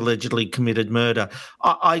them has allegedly committed murder.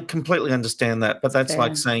 I completely understand that, but that's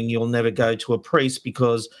like saying you'll never go to a priest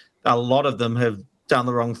because a lot of them have done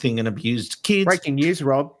the wrong thing and abused kids. Breaking news,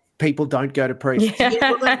 Rob. People don't go to priests.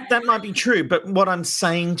 Yeah. Well, that might be true, but what I'm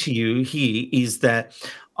saying to you here is that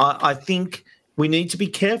I think we need to be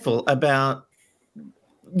careful about,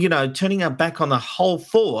 turning our back on the whole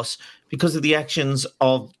force because of the actions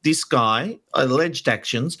of this guy, alleged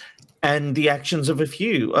actions, and the actions of a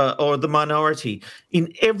few or the minority.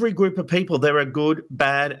 In every group of people, there are good,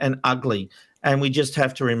 bad, and ugly, and we just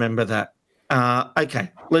have to remember that.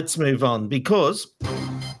 Okay, let's move on, because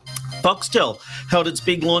Foxtel held its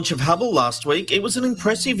big launch of Hubbl last week. It was an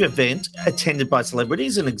impressive event attended by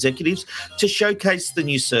celebrities and executives to showcase the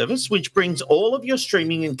new service, which brings all of your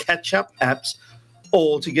streaming and catch-up apps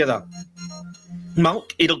all together.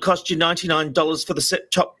 Mulk, it'll cost you $99 for the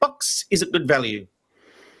set-top box. Is it good value?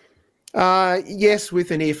 Yes, with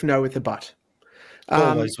an if, no with a but.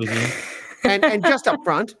 Always with you. and just up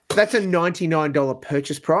front, that's a $99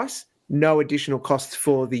 purchase price, no additional costs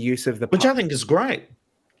for the use of the Which I think is great.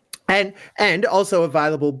 And also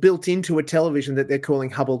available built into a television that they're calling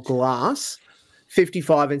Hubbl Glass,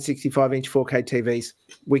 55 and 65-inch 4K TVs.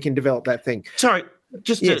 We can develop that thing. Sorry,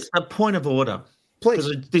 just a point of order. Please.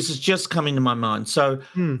 Because this has just come into my mind. So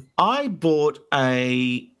I bought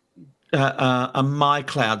a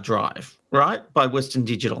MyCloud drive, right, by Western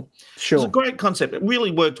Digital. Sure. It was a great concept. It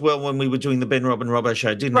really worked well when we were doing the Ben, Rob and Robbo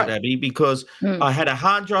show, didn't it, Abby? Because I had a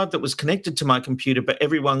hard drive that was connected to my computer, but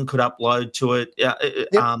everyone could upload to it.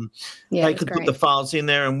 They could put the files in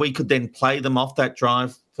there, and we could then play them off that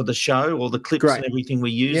drive for the show, all the clips and everything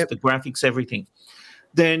we used, the graphics, everything.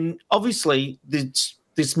 Then, obviously, this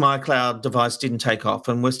MyCloud device didn't take off,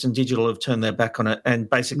 and Western Digital have turned their back on it and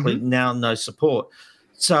basically now no support.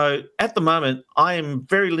 So at the moment, I am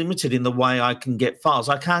very limited in the way I can get files.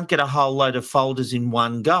 I can't get a whole load of folders in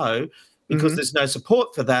one go because there's no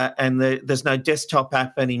support for that, and there's no desktop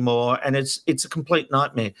app anymore, and it's a complete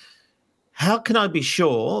nightmare. How can I be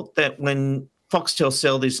sure that when Foxtel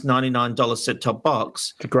sell this $99 set-top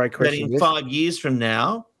box, it's a great question, that in 5 years from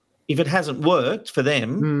now, if it hasn't worked for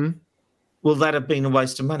them, will that have been a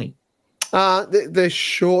waste of money? The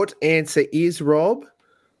short answer is, Rob,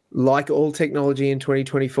 like all technology in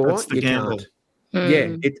 2024, that's the gamble.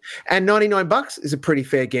 Can't. And $99 is a pretty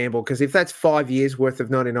fair gamble, because if that's 5 years worth of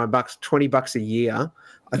 $99, $20 a year,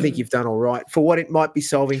 I think you've done all right for what it might be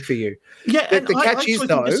solving for you. Yeah, and the catch I is, think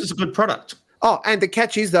though, this is a good product. Oh, and the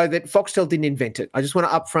catch is, though, that Foxtel didn't invent it. I just want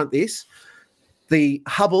to upfront this. The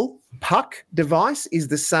Hubbl Puck device is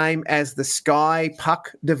the same as the Sky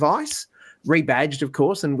Puck device, rebadged, of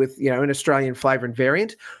course, and with an Australian flavour and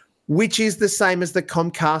variant, which is the same as the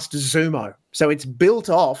Comcast Xumo. So it's built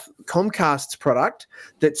off Comcast's product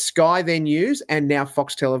that Sky then use, and now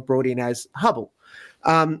Foxtel have brought in as Hubbl.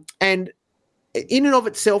 And in and of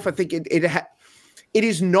itself, I think it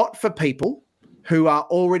is not for people who are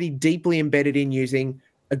already deeply embedded in using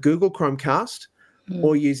a Google Chromecast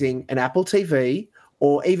or using an Apple TV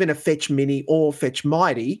or even a Fetch Mini or Fetch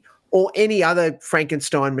Mighty or any other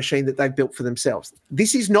Frankenstein machine that they've built for themselves.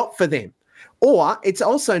 This is not for them. Or it's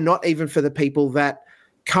also not even for the people that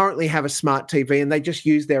currently have a smart TV and they just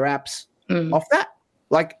use their apps off that.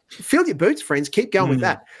 Like, fill your boots, friends. Keep going with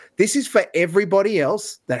that. This is for everybody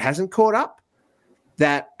else that hasn't caught up,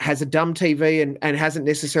 that has a dumb TV and hasn't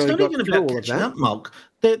necessarily got through all of that. Mulk.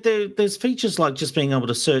 There's features like just being able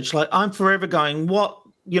to search. Like, I'm forever going,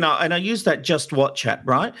 and I use that Just Watch app,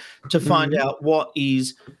 right, to find out where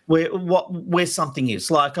something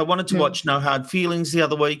is. Like, I wanted to watch No Hard Feelings the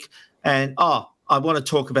other week, and I want to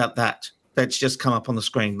talk about that. That's just come up on the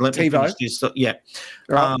screen. Let me finish this. Yeah.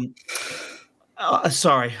 Right.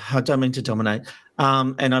 Sorry, I don't mean to dominate.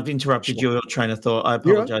 And I've interrupted your train of thought. I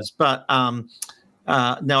apologise. But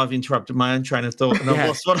now I've interrupted my own train of thought and I've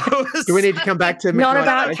lost what I was. Do we need to come back to not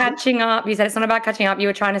about catching up? You said it's not about catching up. You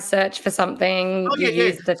were trying to search for something.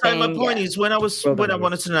 Used the thing. So my point is, when I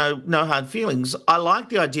wanted to know No Hard Feelings, I like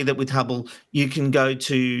the idea that with Hubbl you can go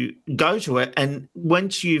to it, and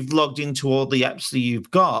once you've logged into all the apps that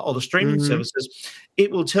you've got, all the streaming services,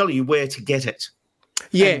 it will tell you where to get it.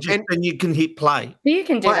 Yeah, and you can hit play. You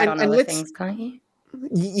can do that on other things, can't you?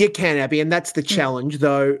 You can, Abby, and that's the challenge,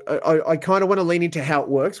 though. I kind of want to lean into how it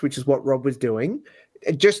works, which is what Rob was doing,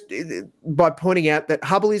 just by pointing out that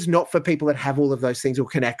Hubbl is not for people that have all of those things or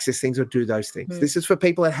can access things or do those things. This is for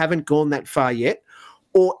people that haven't gone that far yet,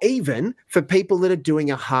 or even for people that are doing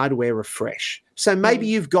a hardware refresh. So maybe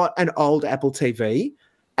you've got an old Apple TV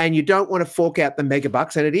and you don't want to fork out the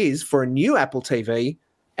megabucks, and it is for a new Apple TV,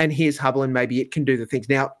 and here's Hubbl, and maybe it can do the things.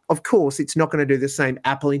 Now, of course, it's not going to do the same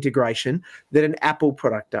Apple integration that an Apple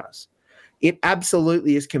product does. It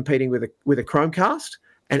absolutely is competing with a Chromecast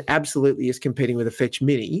and absolutely is competing with a Fetch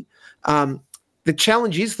Mini. The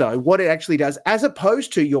challenge is, though, what it actually does, as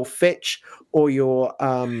opposed to your Fetch or your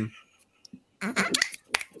Apple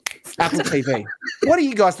TV. What are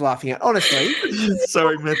you guys laughing at, honestly?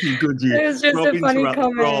 Sorry, Matthew Goodyear. It was just a funny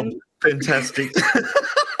comment. Rob, fantastic.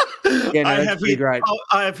 Yeah, no, that's pretty great.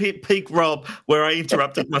 I have hit peak Rob where I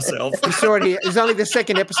interrupted myself. You saw it here. It's only the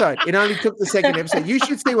second episode. It only took the second episode. You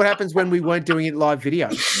should see what happens when we weren't doing it live video.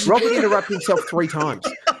 Rob would interrupt himself 3 times.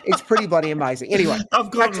 It's pretty bloody amazing. Anyway,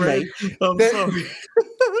 back to me. Sorry.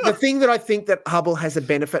 The thing that I think that Hubbl has a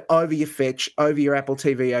benefit over your Fetch, over your Apple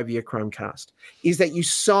TV, over your Chromecast, is that you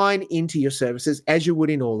sign into your services as you would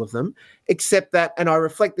in all of them, except that, and I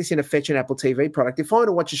reflect this in a Fetch and Apple TV product, if I want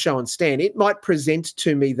to watch a show on Stan, it might present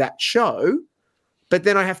to me that show, but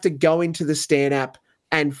then I have to go into the Stan app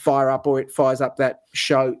and fire up, or it fires up that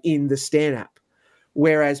show in the Stan app.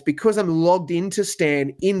 Whereas because I'm logged into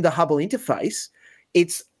Stan in the Hubbl interface,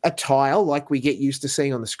 it's a tile like we get used to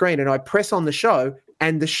seeing on the screen, and I press on the show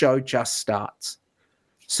and the show just starts.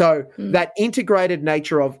 So that integrated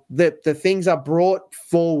nature of the things are brought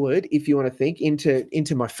forward, if you want to think,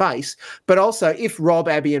 into my face. But also, if Rob,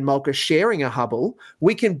 Abby, and Mulk are sharing a Hubbl,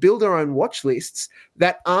 we can build our own watch lists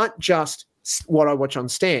that aren't just what I watch on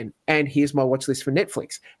Stan. And here's my watch list for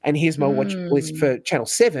Netflix. And here's my watch list for Channel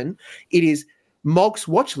 7. It is Mulk's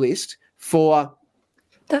watch list for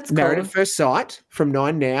Married at First Sight from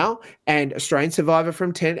 9 now, and Australian Survivor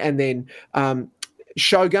from 10, and then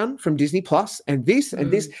Shogun from Disney Plus, and this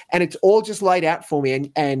and this, and it's all just laid out for me.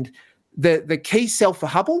 And the key sell for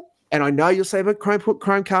Hubbl, and I know you'll say about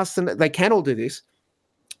Chromecast, and they can all do this.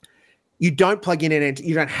 You don't plug in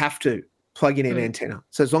you don't have to plug in an antenna.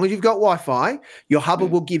 So as long as you've got Wi-Fi, your Hubbl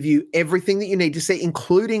will give you everything that you need to see,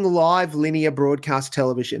 including live linear broadcast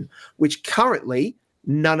television, which currently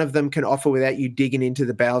none of them can offer without you digging into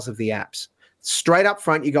the bowels of the apps. Straight up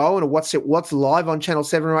front, you go, oh, and what's live on Channel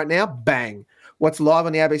 7 right now? Bang. What's live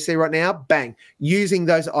on the ABC right now? Bang. Using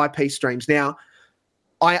those IP streams. Now,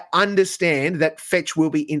 I understand that Fetch will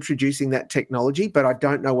be introducing that technology, but I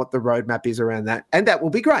don't know what the roadmap is around that. And that will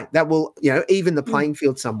be great. That will, even the playing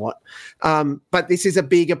field somewhat. But this is a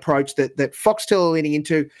big approach that Foxtel are leaning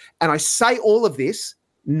into. And I say all of this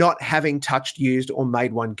not having touched, used, or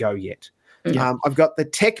made one go yet. Yeah. I've got the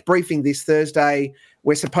tech briefing this Thursday.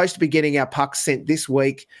 We're supposed to be getting our pucks sent this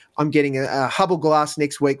week. I'm getting a Hubbl Glass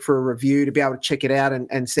next week for a review to be able to check it out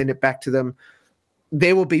and send it back to them.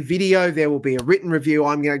 There will be video. There will be a written review.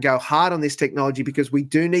 I'm going to go hard on this technology because we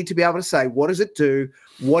do need to be able to say, what does it do?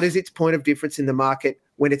 What is its point of difference in the market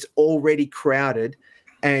when it's already crowded?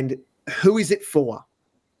 And who is it for?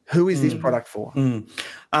 Who is this product for?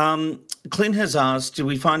 Clint has asked, do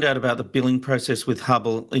we find out about the billing process with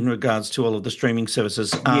Hubbl in regards to all of the streaming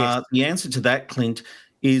services? Yes. The answer to that, Clint,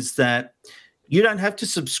 is that you don't have to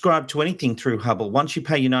subscribe to anything through Hubbl. Once you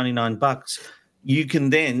pay your $99, you can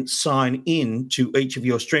then sign in to each of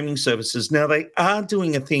your streaming services. Now, they are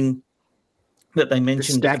doing a thing that they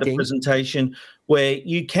mentioned at the presentation where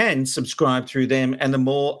you can subscribe through them, and the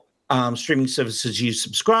more streaming services you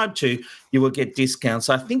subscribe to, you will get discounts.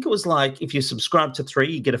 I think it was like if you subscribe to 3,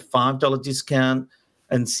 you get a $5 discount,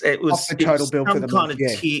 and it was off the total bill for the month.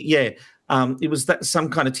 Tier. It was some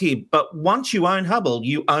kind of tier. But once you own Hubbl,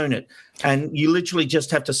 you own it, and you literally just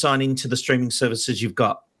have to sign into the streaming services you've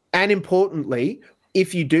got. And importantly,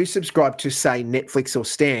 if you do subscribe to, say, Netflix or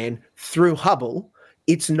Stan through Hubbl,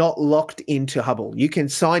 it's not locked into Hubbl. You can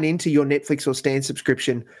sign into your Netflix or Stan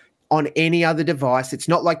subscription on any other device. It's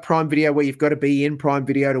not like Prime Video where you've got to be in Prime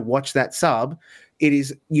Video to watch that sub. It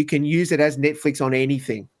is, you can use it as Netflix on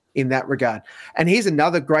anything in that regard. And here's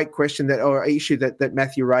another great question or issue that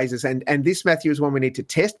Matthew raises. And this, Matthew, is one we need to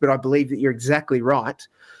test, but I believe that you're exactly right.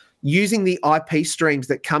 Using the IP streams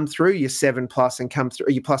that come through your 7 Plus and come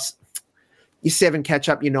through your 7 catch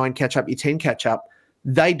up, your 9 catch up, your 10 catch up,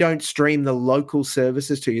 they don't stream the local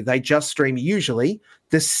services to you. They just stream usually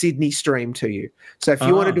the Sydney stream to you. So if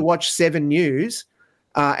you wanted to watch 7 News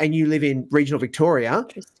and you live in regional Victoria,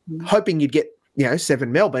 hoping you'd get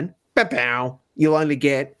 7 Melbourne, you'll only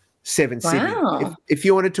get 7 Sydney. If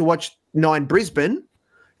you wanted to watch 9 Brisbane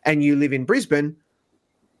and you live in Brisbane,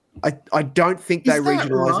 I don't think they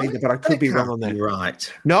regionalise either, but I could be wrong on that.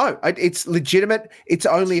 Right. No, it's legitimate. It's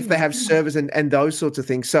only if they have servers and those sorts of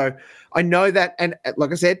things. So I know that, and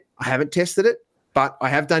like I said, I haven't tested it, but I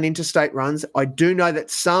have done interstate runs. I do know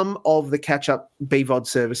that some of the catch-up BVOD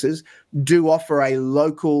services do offer a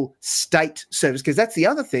local state service, because that's the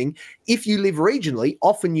other thing. If you live regionally,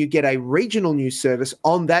 often you get a regional news service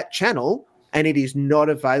on that channel, and it is not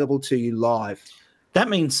available to you live. That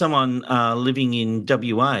means someone living in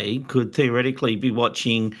WA could theoretically be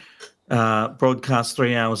watching broadcast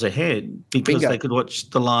 3 hours ahead because they could watch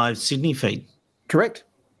the live Sydney feed. Correct.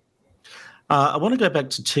 I want to go back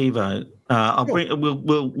to TiVo.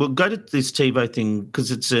 We'll go to this TiVo thing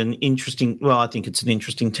because it's an interesting. Well, I think it's an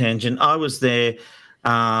interesting tangent. I was there.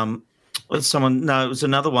 someone. No, it was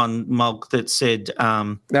another one, Mulk, that said.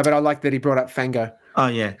 No, but I like that he brought up Fango. Oh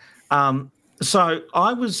yeah. So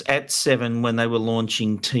I was at Seven when they were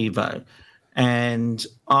launching TiVo, and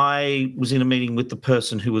I was in a meeting with the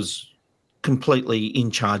person who was completely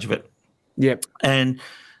in charge of it. Yep. And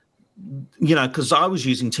because I was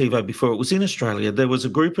using TiVo before it was in Australia, there was a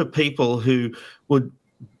group of people who would.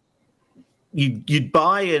 You'd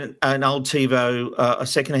buy an old TiVo, a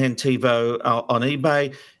secondhand TiVo on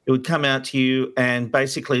eBay. It would come out to you, and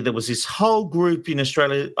basically there was this whole group in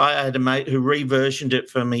Australia. I had a mate who reversioned it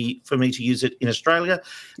for me to use it in Australia,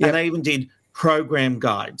 and they even did program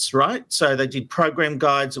guides, right? So they did program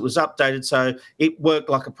guides. It was updated, so it worked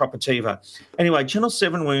like a proper TiVo. Anyway, Channel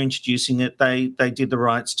 7 were introducing it. They did the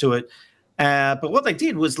rights to it, but what they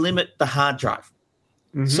did was limit the hard drive.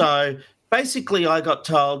 Mm-hmm. So basically, I got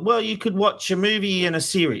told, well, you could watch a movie and a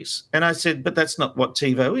series. And I said, but that's not what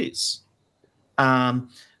TiVo is.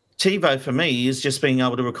 TiVo for me is just being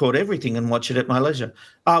able to record everything and watch it at my leisure.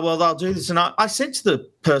 Well, I'll do this. And I said to the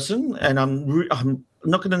person, and I'm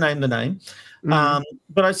not going to name the name,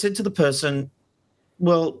 but I said to the person,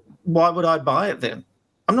 well, why would I buy it then?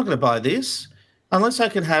 I'm not going to buy this unless I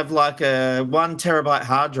can have like a 1 terabyte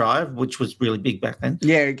hard drive, which was really big back then.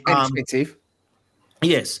 Yeah, and expensive.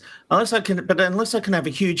 Yes, unless I can have a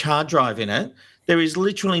huge hard drive in it, there is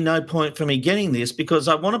literally no point for me getting this because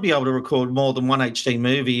I want to be able to record more than one HD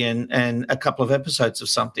movie and a couple of episodes of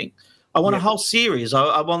something. I want a whole series.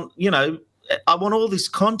 I want all this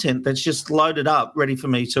content that's just loaded up, ready for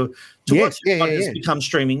me to watch. It's become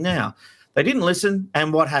streaming now. They didn't listen,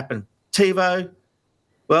 and what happened? TiVo,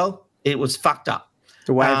 well, it was fucked up.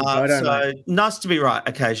 So nice to be right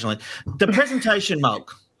occasionally. The presentation,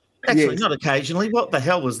 Mulk. Actually, not occasionally. What the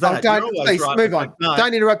hell was that? Please move on.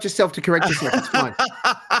 Don't interrupt yourself to correct yourself. It's fine.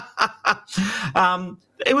 I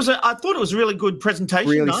thought it was a really good presentation.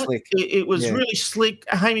 Really slick. It was really slick.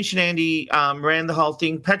 Hamish and Andy ran the whole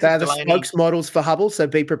thing. They're the spokesmodels for Hubbl, so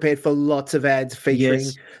be prepared for lots of ads featuring,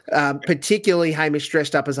 particularly Hamish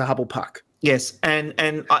dressed up as a Hubbl puck. Yes, and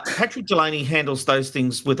Patrick Delaney handles those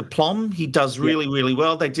things with aplomb. He does really, really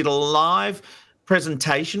well. They did a live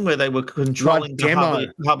presentation where they were controlling the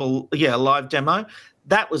Hubbl, live demo.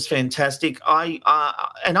 That was fantastic. I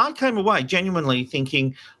came away genuinely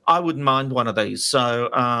thinking I wouldn't mind one of these. So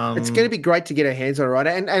it's going to be great to get our hands on it, right?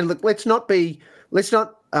 And look, let's not.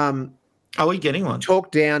 Are we getting one?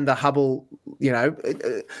 Talk down the Hubbl.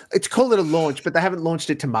 It's called it a launch, but they haven't launched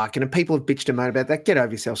it to market, and people have bitched and moaned about that. Get over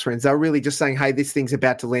yourselves, friends. They're really just saying, "Hey, this thing's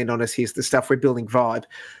about to land on us. Here's the stuff we're building." Vibe.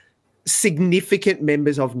 Significant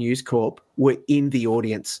members of News Corp were in the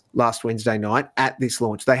audience last Wednesday night at this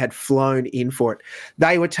launch. They had flown in for it.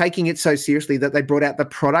 They were taking it so seriously that they brought out the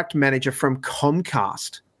product manager from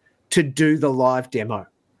Comcast to do the live demo.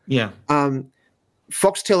 Yeah.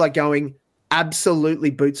 Foxtel are going absolutely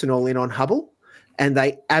boots and all in on Hubbl, and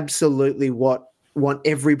they absolutely want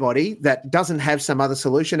everybody that doesn't have some other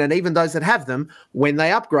solution, and even those that have them, when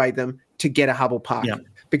they upgrade them, to get a Hubbl park. Yeah.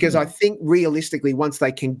 Because I think realistically, once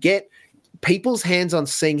they can get people's hands on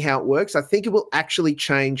seeing how it works, I think it will actually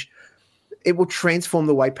change. It will transform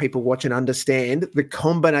the way people watch and understand the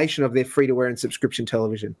combination of their free-to-air and subscription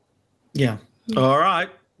television. Yeah. All right.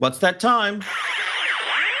 What's that time?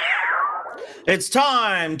 It's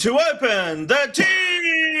time to open the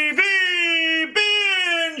TV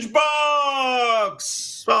binge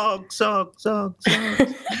box. Box.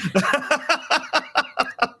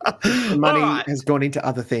 The money has gone into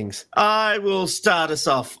other things. I will start us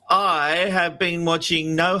off. I have been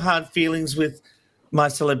watching No Hard Feelings with my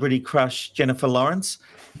celebrity crush, Jennifer Lawrence.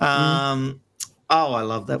 Oh, I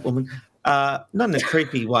love that woman. Not in a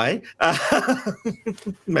creepy way.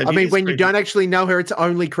 When you don't actually know her, it's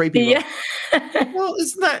only creepy. Yeah. Well,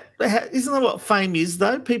 isn't that what fame is,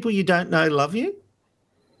 though? People you don't know love you.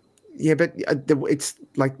 Yeah, but it's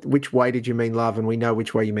like, which way did you mean love? And we know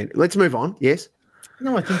which way you meant. Let's move on. Yes.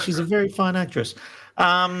 No, I think she's a very fine actress.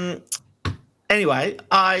 Anyway,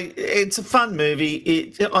 it's a fun movie.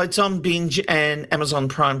 It's on Binge and Amazon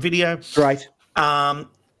Prime Video. Great.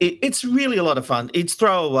 It's really a lot of fun. It's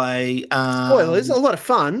throwaway. Spoilers, a lot of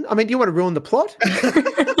fun. I mean, do you want to ruin the plot?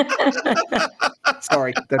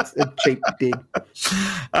 Sorry, that's a cheap dig.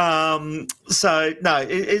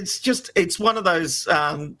 It's one of those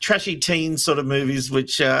trashy teen sort of movies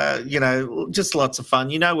which, just lots of fun.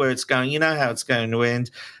 You know where it's going. You know how it's going to end.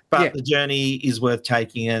 But the journey is worth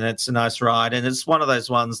taking, and it's a nice ride. And it's one of those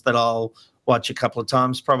ones that I'll watch a couple of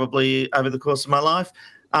times probably over the course of my life.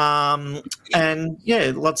 Lots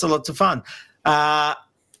of fun.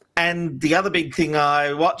 And the other big thing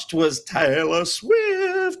I watched was Taylor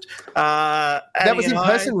Swift. Swift. That was in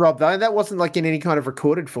person, Rob, though. That wasn't like in any kind of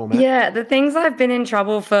recorded format. Yeah, the things I've been in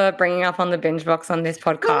trouble for bringing up on the binge box on this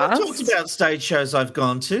podcast. Well, I talked about stage shows I've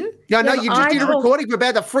gone to. Yeah, no, you just did a recording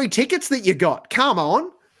about the free tickets that you got. Come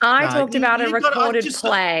on. I talked about a recorded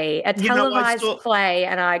play, a televised play,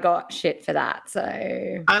 and I got shit for that. So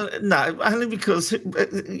no, only because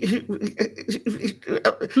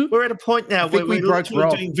we're at a point now where we're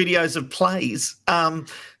doing videos of plays.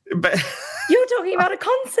 But you're talking about a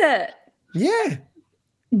concert.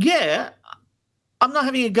 Yeah. I'm not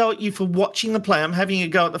having a go at you for watching the play. I'm having a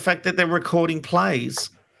go at the fact that they're recording plays.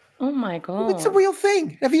 Oh my God. It's a real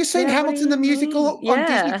thing. Have you seen Hamilton the musical on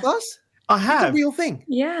Disney Plus? I have. It's a real thing.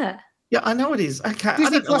 Yeah. Yeah, I know it is. Okay,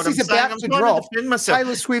 Disney Plus is about to drop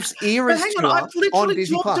Taylor Swift's Eras tour I've literally on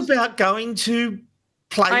Disney talked Plus. about going to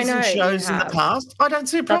plays and shows in the past. I don't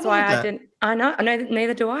see a problem with that. I didn't. I know,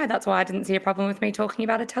 neither do I. That's why I didn't see a problem with me talking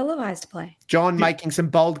about a televised play. John making some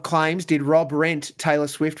bold claims. Did Rob rent Taylor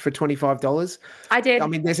Swift for $25? I did. I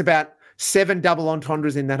mean, there's about 7 double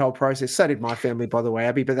entendres in that whole process. So did my family, by the way,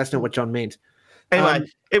 Abby, but that's not what John meant. Anyway,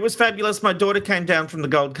 it was fabulous. My daughter came down from the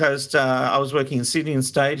Gold Coast. I was working in Sydney and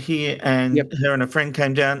stayed here, and her and a friend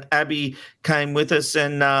came down. Abby came with us,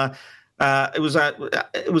 and it was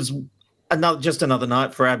another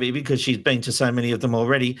night for Abby because she's been to so many of them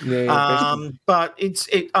already. But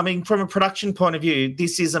I mean, from a production point of view,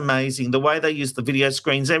 this is amazing. The way they use the video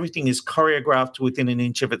screens, everything is choreographed within an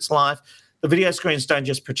inch of its life. The video screens don't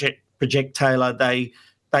just project Taylor; they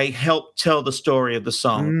help tell the story of the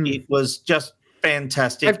song. It was just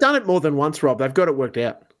fantastic. They've done it more than once, Rob. They've got it worked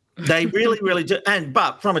out. They really, really do.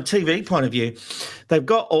 But from a TV point of view, they've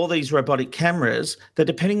got all these robotic cameras that,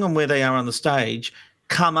 depending on where they are on the stage,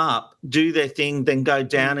 come up, do their thing, then go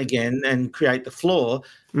down again and create the floor.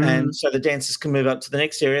 And so the dancers can move up to the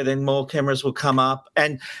next area, then more cameras will come up.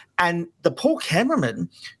 And the poor cameramen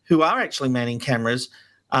who are actually manning cameras,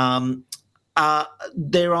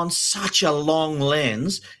 they're on such a long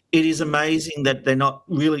lens. It is amazing that they're not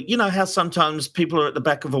really, you know how sometimes people are at the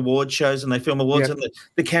back of award shows and they film awards and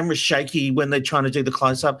the camera's shaky when they're trying to do the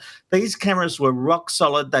close-up. These cameras were rock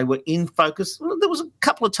solid. They were in focus. Well, there was a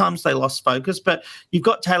couple of times they lost focus, but you've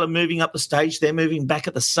got Taylor moving up the stage. They're moving back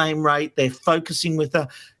at the same rate. They're focusing with her.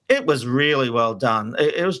 It was really well done.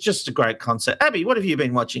 It was just a great concert. Abby, what have you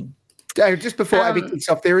been watching? Just before Abby kicks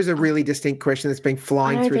off, there is a really distinct question that's been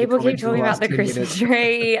flying through. People keep talking about the Christmas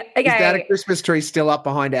tree. Okay. Is that a Christmas tree still up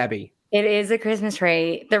behind Abby? It is a Christmas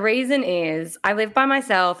tree. The reason is I live by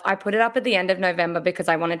myself. I put it up at the end of November because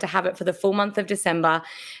I wanted to have it for the full month of December.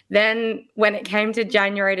 Then when it came to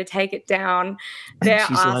January to take it down, there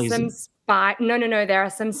are some there are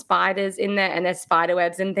some spiders in there and there's spider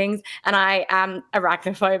webs and things. And I am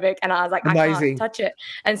arachnophobic and I was like, I can't touch it.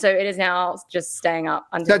 And so it is now just staying up.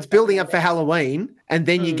 So it's building up for Halloween and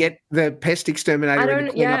then you get the pest exterminator. I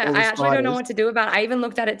actually don't know what to do about it. I even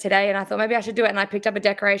looked at it today and I thought maybe I should do it. And I picked up a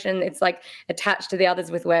decoration. It's like attached to the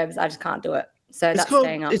others with webs. I just can't do it. So that's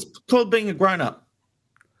staying up. It's called being a grown-up.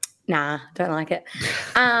 Nah, don't like it.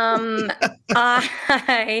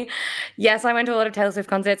 Yes, I went to a lot of Taylor Swift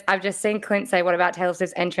concerts. I've just seen Clint say, what about Taylor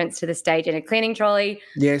Swift's entrance to the stage in a cleaning trolley?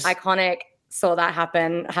 Yes. Iconic. Saw that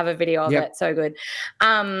happen. Have a video of it. So good.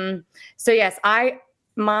 So yes,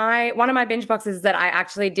 one of my binge boxes is that I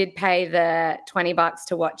actually did pay the $20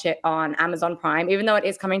 to watch it on Amazon Prime, even though it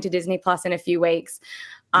is coming to Disney Plus in a few weeks.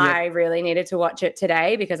 I really needed to watch it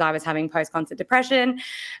today because I was having post-concert depression.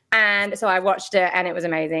 And so I watched it and it was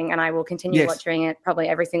amazing. And I will continue watching it probably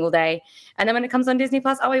every single day. And then when it comes on Disney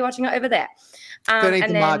Plus, I'll be watching it over there. 13th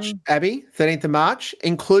of March, Abby, 13th of March,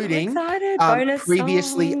 including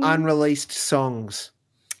previously unreleased songs.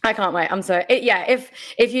 I can't wait. I'm so if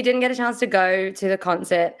you didn't get a chance to go to the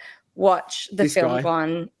concert, watch the filmed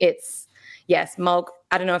one. It's Mulg.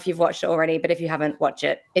 I don't know if you've watched it already, but if you haven't, watch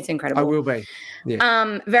it. It's incredible. I will be.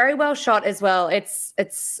 Yeah. Very well shot as well. It's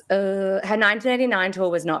her 1989 tour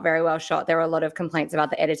was not very well shot. There were a lot of complaints about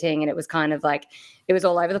the editing, and it was kind of like it was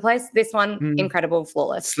all over the place. This one, incredible,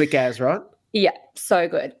 flawless, slick as, right? Yeah, so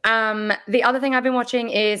good. The other thing I've been watching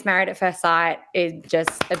is Married at First Sight. Is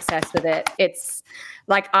just obsessed with it. It's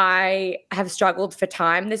like I have struggled for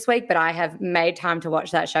time this week, but I have made time to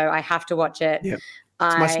watch that show. I have to watch it. Yeah.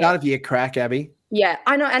 It's my start of year crack, Abby. Yeah,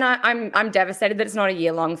 I know, and I'm devastated that it's not a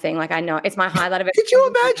year-long thing. Like, I know it's my highlight of it. Could you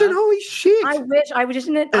imagine? Holy shit! I wish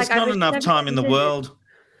There's not enough time in the world.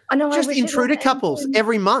 I know. Just intruder couples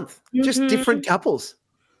every month, just different couples.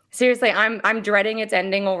 Seriously, I'm dreading its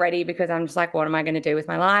ending already because I'm just like, what am I going to do with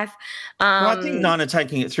my life? Well, I think 9 are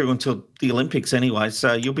taking it through until the Olympics anyway,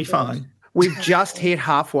 so you'll be fine. We've just hit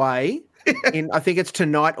halfway I think it's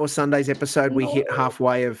tonight or Sunday's episode, we hit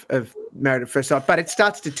halfway of Married at First Sight, but it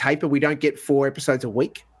starts to taper. We don't get 4 episodes a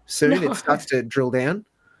week soon. It starts to drill down.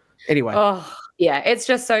 Anyway. Oh, yeah, it's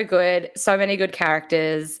just so good. So many good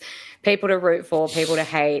characters, people to root for, people to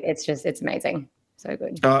hate. It's amazing. So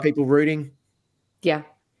good. People rooting. Yeah.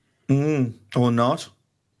 Or not.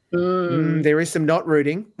 There is some not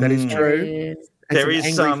rooting. That is true. There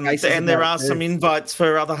is some, and there are some invites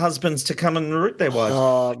for other husbands to come and root their wives.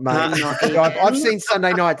 Oh, mate. I've seen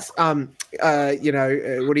Sunday night's, what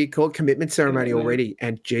do you call it? Commitment ceremony already.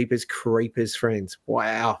 And Jeepers Creepers, friends.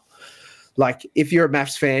 Wow. Like, if you're a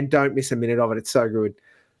MAFS fan, don't miss a minute of it. It's so good.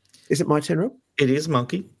 Is it my turn, Rob? It is,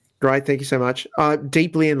 Monkey. Great. Thank you so much.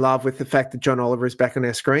 Deeply in love with the fact that John Oliver is back on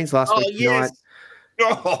our screens last week tonight.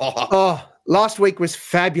 Last week was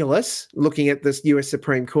fabulous looking at this US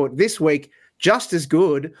Supreme Court. This week, just as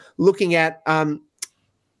good looking at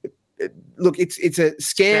it's a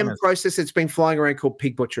scam process that's been flying around called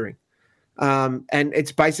pig butchering. And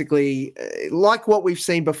it's basically like what we've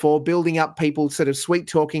seen before, building up people, sort of sweet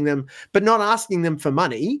talking them, but not asking them for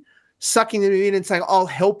money, sucking them in and saying, I'll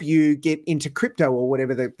help you get into crypto or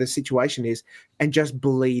whatever the situation is, and just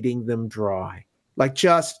bleeding them dry. Like,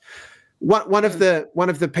 just one of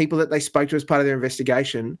the people that they spoke to as part of their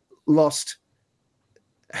investigation lost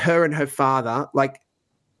her and her father like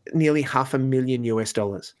nearly $500,000 US.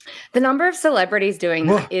 The number of celebrities doing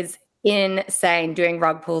that is insane, doing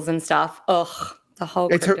rug pulls and stuff. Ugh, the whole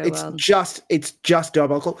crypto world. It's just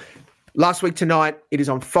diabolical. Last week tonight, it is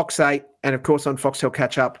on Fox 8 and, of course, on Foxtel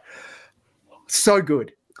Catch Up. So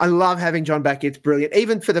good. I love having John back. It's brilliant,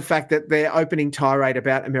 even for the fact that their opening tirade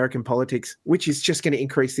about American politics, which is just going to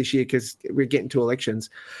increase this year because we're getting to elections.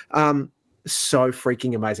 So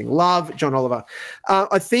freaking amazing. Love John Oliver.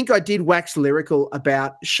 I think I did wax lyrical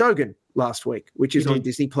about Shogun last week, which is on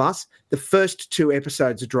Disney Plus. The first 2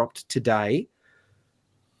 episodes dropped today.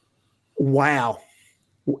 Wow.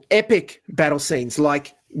 Epic battle scenes,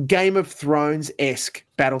 like Game of Thrones-esque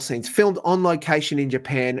battle scenes, filmed on location in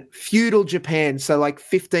Japan, feudal Japan, so like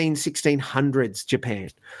 1600s Japan.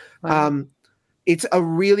 Wow. It's a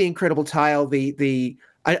really incredible tale.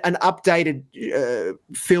 An updated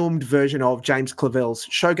filmed version of James Clavell's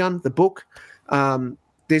Shogun, the book.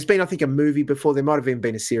 There's been, I think, a movie before. There might have even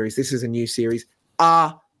been a series. This is a new series.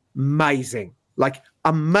 Amazing. Like,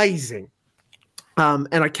 amazing. And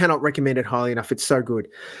I cannot recommend it highly enough. It's so good.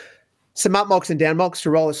 Some up-mulks and down-mulks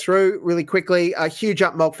to roll us through really quickly. A huge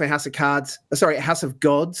up-mulk for House of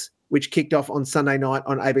Gods, which kicked off on Sunday night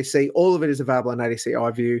on ABC. All of it is available on ADC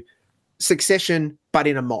iView. Succession, but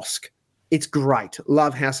in a mosque. It's great.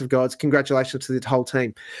 Love House of Gods. Congratulations to the whole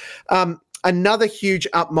team. Another huge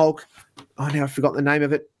up-mulk. Oh, now I've forgotten the name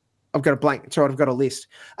of it. I've got a blank. It's all right. I've got a list.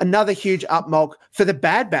 Another huge up-mulk for The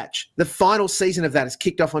Bad Batch. The final season of that has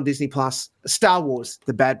kicked off on Disney Plus. Star Wars,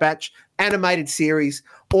 The Bad Batch, animated series,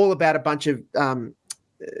 all about a bunch of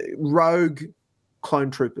rogue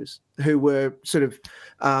clone troopers who were sort of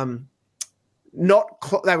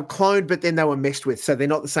they were cloned, but then they were messed with. So they're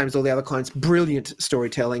not the same as all the other clones. Brilliant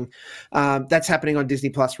storytelling. That's happening on Disney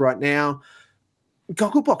Plus right now.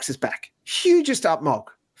 Gogglebox is back. Hugest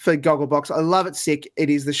up-mulk for Gogglebox. I love it sick. It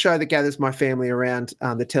is the show that gathers my family around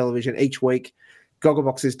the television each week.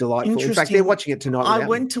 Gogglebox is delightful. In fact, they're watching it tonight. I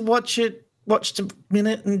went to watched a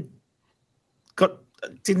minute and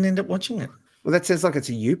didn't end up watching it. Well, that sounds like it's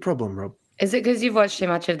a you problem, Rob. Is it because you've watched too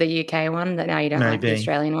much of the UK one that now you don't like the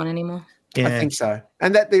Australian one anymore? Yeah. I think so.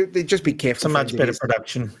 And that they just be careful. It's a much better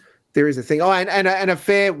production. There is a thing. Oh, and a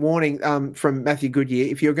fair warning from Matthew Goodyear.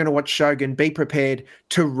 If you're going to watch Shogun, be prepared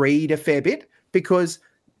to read a fair bit because,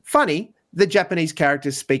 funny, the Japanese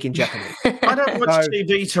characters speak in Japanese. I don't watch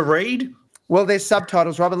TV to read. Well, there's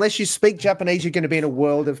subtitles, Rob. Unless you speak Japanese, you're going to be in a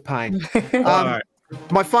world of pain. All right.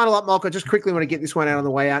 My final up-mulk, I just quickly want to get this one out on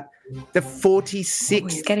the way out. The 46th. Oh,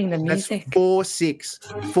 he's getting the music. That's 46.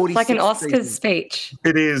 It's like an Oscars speech.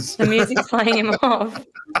 It is. The music's playing him off.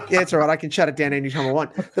 Yeah, it's all right. I can shut it down anytime I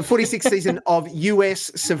want. The 46th season of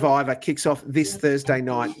US Survivor kicks off this Thursday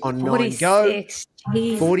night on 9 Go.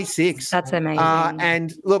 46. That's amazing.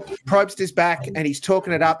 And look, Probst is back and he's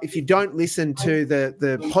talking it up. If you don't listen to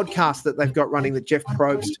the podcast that they've got running that Jeff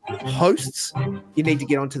Probst hosts, you need to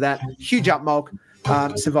get onto that. Huge up-mulk.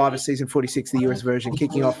 Survivor Season 46, the US version,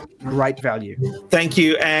 kicking off. Great value. Thank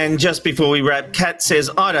you. And just before we wrap, Kat says,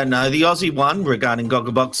 I don't know, the Aussie one regarding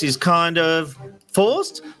Gogglebox is kind of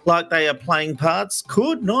forced, like they are playing parts.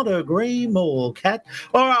 Could not agree more, Kat.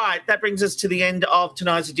 All right, that brings us to the end of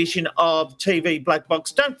tonight's edition of TV Black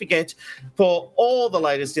Box. Don't forget, for all the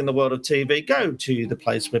latest in the world of TV, go to the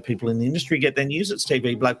place where people in the industry get their news. It's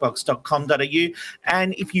tvblackbox.com.au.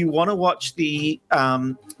 And if you want to watch the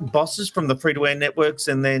bosses from the free-to-air networks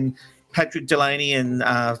and then Patrick Delaney and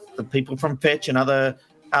the people from Fetch and other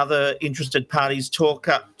interested parties talk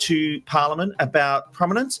up to Parliament about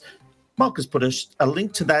prominence, Mark has put a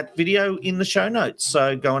link to that video in the show notes,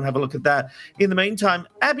 so go and have a look at that. In the meantime,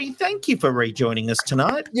 Abby, thank you for rejoining us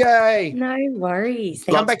tonight. Yay! No worries.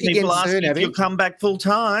 Come back again soon, if Abby. you'll come back full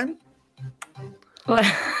time. Well,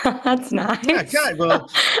 that's nice. Okay, well,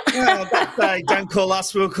 that's a don't call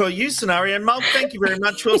us, we'll call you scenario. And Mark, thank you very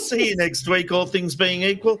much. We'll see you next week, all things being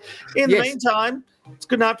equal. In the meantime, it's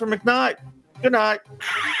good night from McKnight. Good night.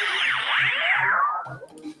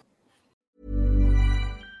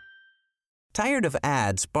 Tired of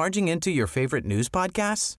ads barging into your favorite news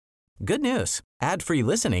podcasts? Good news. Ad-free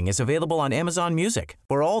listening is available on Amazon Music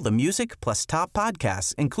for all the music plus top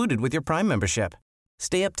podcasts included with your Prime membership.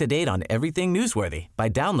 Stay up to date on everything newsworthy by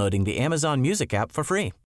downloading the Amazon Music app for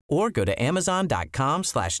free or go to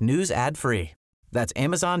amazon.com/news ad free. That's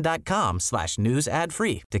amazon.com/news ad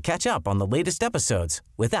free to catch up on the latest episodes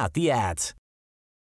without the ads.